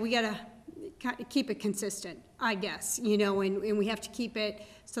 we gotta keep it consistent, I guess, and we have to keep it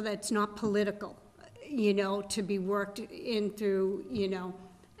so that it's not political, to be worked in through,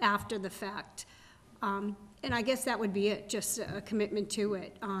 after the fact. And I guess that would be it, just a commitment to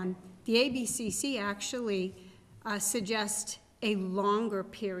it. The ABCC actually suggests a longer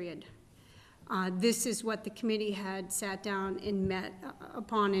period. This is what the committee had sat down and met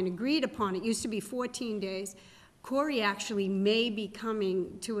upon and agreed upon. It used to be 14 days. Corey actually may be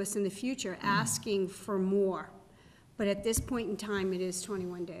coming to us in the future asking for more. But at this point in time, it is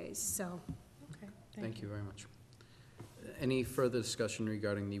 21 days, so. Okay, Thank you very much. Any further discussion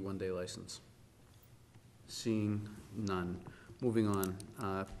regarding the one-day license? Seeing none. Moving on,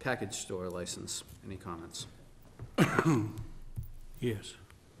 package store license. Any comments? Yes.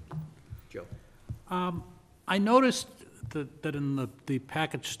 Joe? I noticed that in the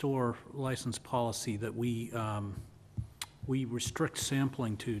package store license policy that we restrict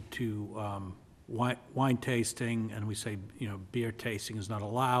sampling to wine tasting, and we say, beer tasting is not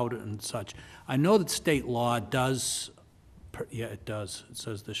allowed and such. I know that state law does, yeah, it does. It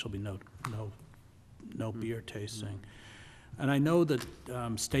says there shall be no beer tasting. And I know that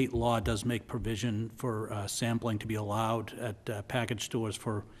state law does make provision for sampling to be allowed at package stores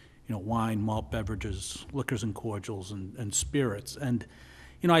for, wine, malt beverages, liquors and cordials, and spirits. And,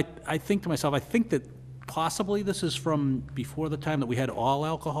 I think to myself, I think that possibly this is from before the time that we had all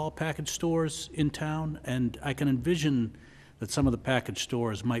alcohol package stores in town, and I can envision that some of the package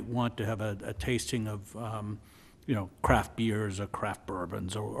stores might want to have a tasting of, craft beers or craft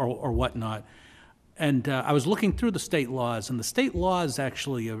bourbons or whatnot. And I was looking through the state laws, and the state laws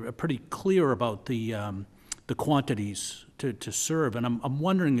actually are pretty clear about the quantities to serve. And I'm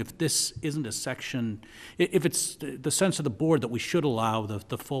wondering if this isn't a section, if it's the sense of the board that we should allow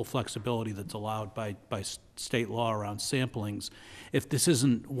the full flexibility that's allowed by state law around samplings, if this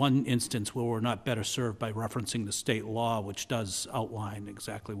isn't one instance where we're not better served by referencing the state law, which does outline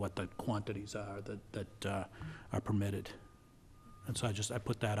exactly what the quantities are that are permitted. And so I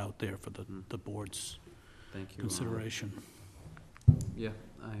put that out there for the board's Thank you. consideration. Yeah,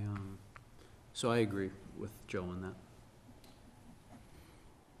 so I agree with Joe on that.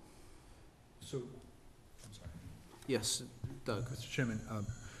 So, I'm sorry. Yes, Doug? Mr. Chairman,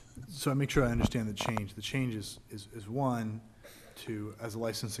 so I make sure I understand the change. The change is one, to, as a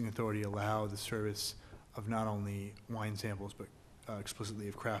licensing authority, allow the service of not only wine samples, but explicitly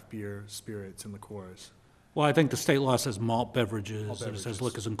of craft beer, spirits, and liqueurs. Well, I think the state law says malt beverages, Malt and it says beverages.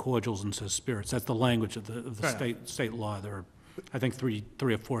 liquors and cordials, and says spirits. That's the language of the Fair state law. There are, I think, three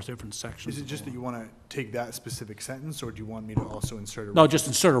or four different sections. Is it of just the that law. you want to take that specific sentence, or do you want me to also insert a? No, just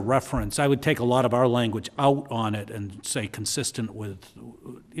insert a reference. I would take a lot of our language out on it and say consistent with,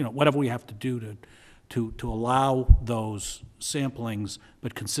 whatever we have to do to allow those samplings,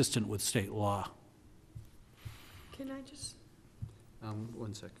 but consistent with state law. Can I just,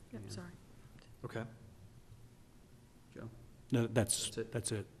 1 sec. yep, Yeah. sorry. Okay. Joe? No, that's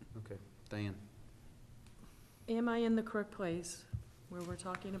That's it? it. Okay. Diane? Am I in the correct place where we're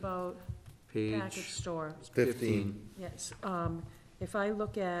talking about package Page store? 15. Yes, if I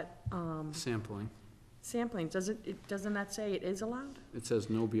look at, Sampling. sampling, doesn't that say it is allowed? It says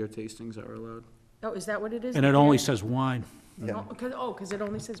no beer tastings are allowed. Oh, is that what it is? And it only says wine. Yeah. Because it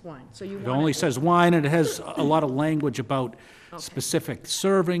only says wine, so you want It only says wine, and it has a lot of language about Okay. specific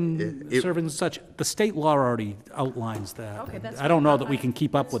serving and such. The state law already outlines that. Okay, that's I don't know fine. that we can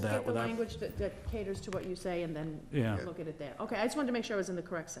keep up with Let's that get the without, language that caters to what you say, and then Yeah. look at it there. Okay, I just wanted to make sure I was in the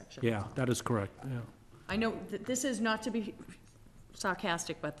correct section. yeah, that is correct, yeah. I know that this is not to be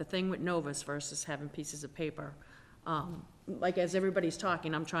sarcastic, but the thing with Novus versus having pieces of paper, like as everybody's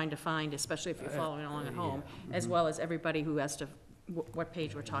talking, I'm trying to find, especially if you're following along at home, as well as everybody who has to, what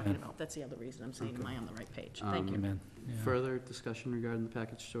page we're talking about. That's the other reason I'm saying, am I on the right page? Thank you. Amen. Yeah. Further discussion regarding the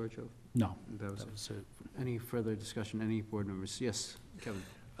package store, Joe? No, That was that it. was it. Any further discussion, any board members? Yes, Kevin?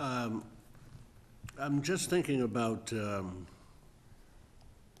 I'm just thinking about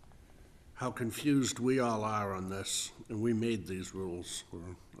how confused we all are on this, and we made these rules,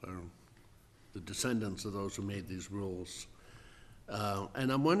 or the descendants of those who made these rules.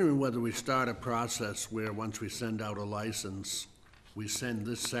 And I'm wondering whether we start a process where once we send out a license, we send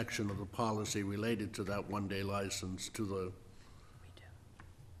this section of the policy related to that one-day license to the...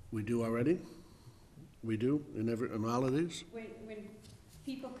 We do already? We do in all of these? When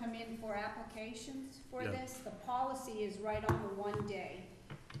people come in for applications for Yeah. this, the policy is right on the 1 day.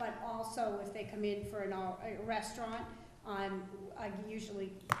 But also, if they come in for a restaurant, I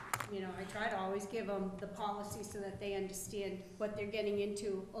usually, I try to always give them the policy so that they understand what they're getting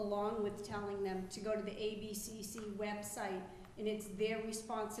into, along with telling them to go to the ABCC website, and it's their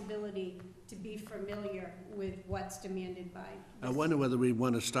responsibility to be familiar with what's demanded by. I wonder whether we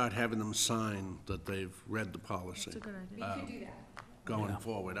want to start having them sign that they've read the policy. That's a good We idea. could do that. Going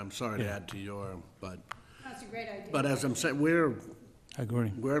forward. I'm sorry to add to your, but That's a great idea. But as I'm saying, I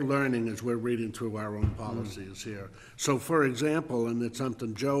agree. we're learning as we're reading through our own policies here. So for example, and it's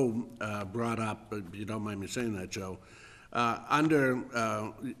something Joe brought up, but you don't mind me saying that, Joe, under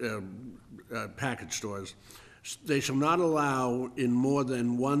package stores, they shall not allow in more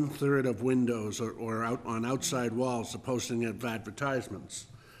than 1/3 of windows or out on outside walls the posting of advertisements.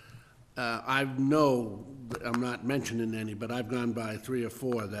 I'm not mentioning any, but I've gone by 3 or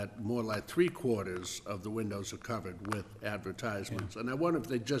 4 that more like 3/4 of the windows are covered with advertisements. And I wonder if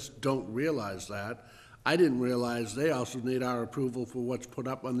they just don't realize that. I didn't realize they also need our approval for what's put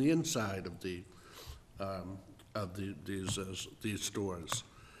up on the inside of these stores.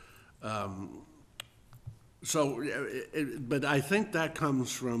 But I think that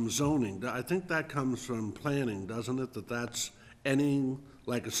comes from zoning. I think that comes from planning, doesn't it? That's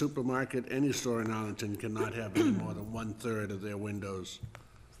like a supermarket, any store in Arlington cannot have any more than 1/3 of their windows.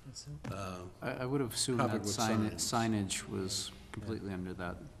 I would have assumed Covered that with signs. signage was completely under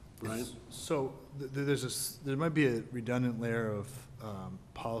that. Right? So there might be a redundant layer of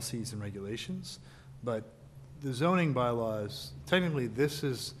policies and regulations, but the zoning bylaws, technically, this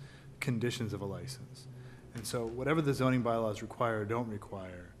is conditions of a license. And so whatever the zoning bylaws require or don't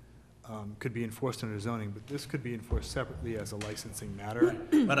require could be enforced under zoning, but this could be enforced separately as a licensing matter.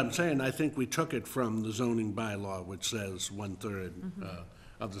 But I'm saying, I think we took it from the zoning bylaw, which says 1/3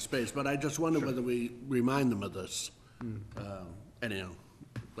 of the space. But I just wonder whether we remind them of this. Anyhow,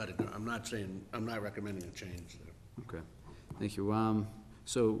 let it go. I'm not recommending a change there. Okay, thank you.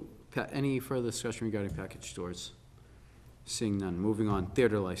 So, any further discussion regarding package stores? Seeing none, moving on,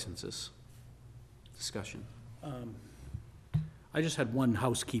 theater licenses. Discussion. I just had one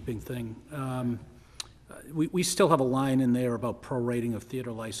housekeeping thing. We still have a line in there about prorating of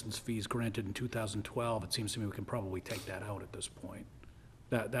theater license fees granted in 2012. It seems to me we can probably take that out at this point.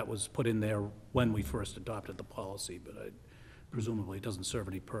 That was put in there when we first adopted the policy, but presumably it doesn't serve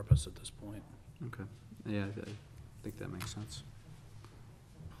any purpose at this point. Okay, yeah, I think that makes sense.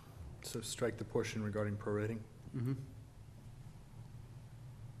 So strike the portion regarding prorating.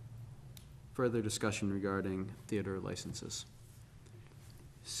 Further discussion regarding theater licenses?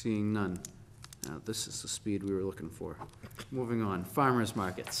 Seeing none. Now, this is the speed we were looking for. Moving on, farmers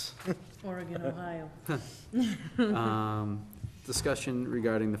markets. Oregon, Ohio. Discussion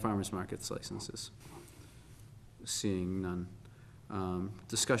regarding the farmers markets licenses. Seeing none.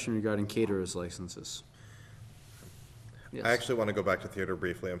 Discussion regarding caterers licenses. Yes. I actually want to go back to theater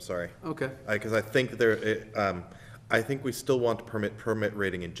briefly, I'm sorry. Okay. Because I think I think we still want to permit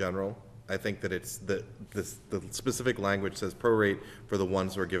rating in general. I think that it's the specific language says prorate for the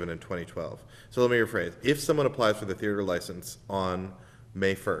ones that were given in 2012. So let me rephrase. If someone applies for the theater license on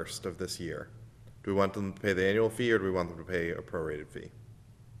May 1st of this year, do we want them to pay the annual fee or do we want them to pay a prorated fee?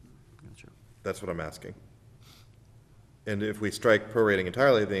 Gotcha. That's what I'm asking. And if we strike prorating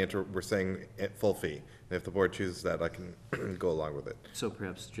entirely, we're saying full fee. And if the board chooses that, I can go along with it. So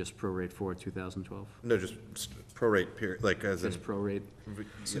perhaps just prorate for 2012? No, just prorate period, like as in. Just prorate?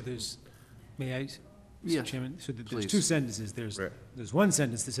 So there's, may I, Yeah, Mr. Chairman? So there's please. 2 sentences. There's Right. one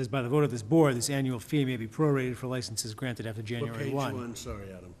sentence that says, by the vote of this board, this annual fee may be prorated for licenses granted after What January page 1. you on?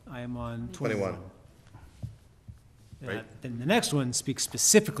 Sorry, Adam. I am on 21. 21. Right. Then the next one speaks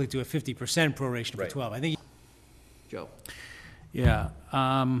specifically to a 50% proration for Right. 12. I think Joe? Yeah.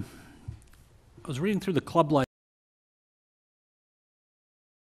 I was reading through the club license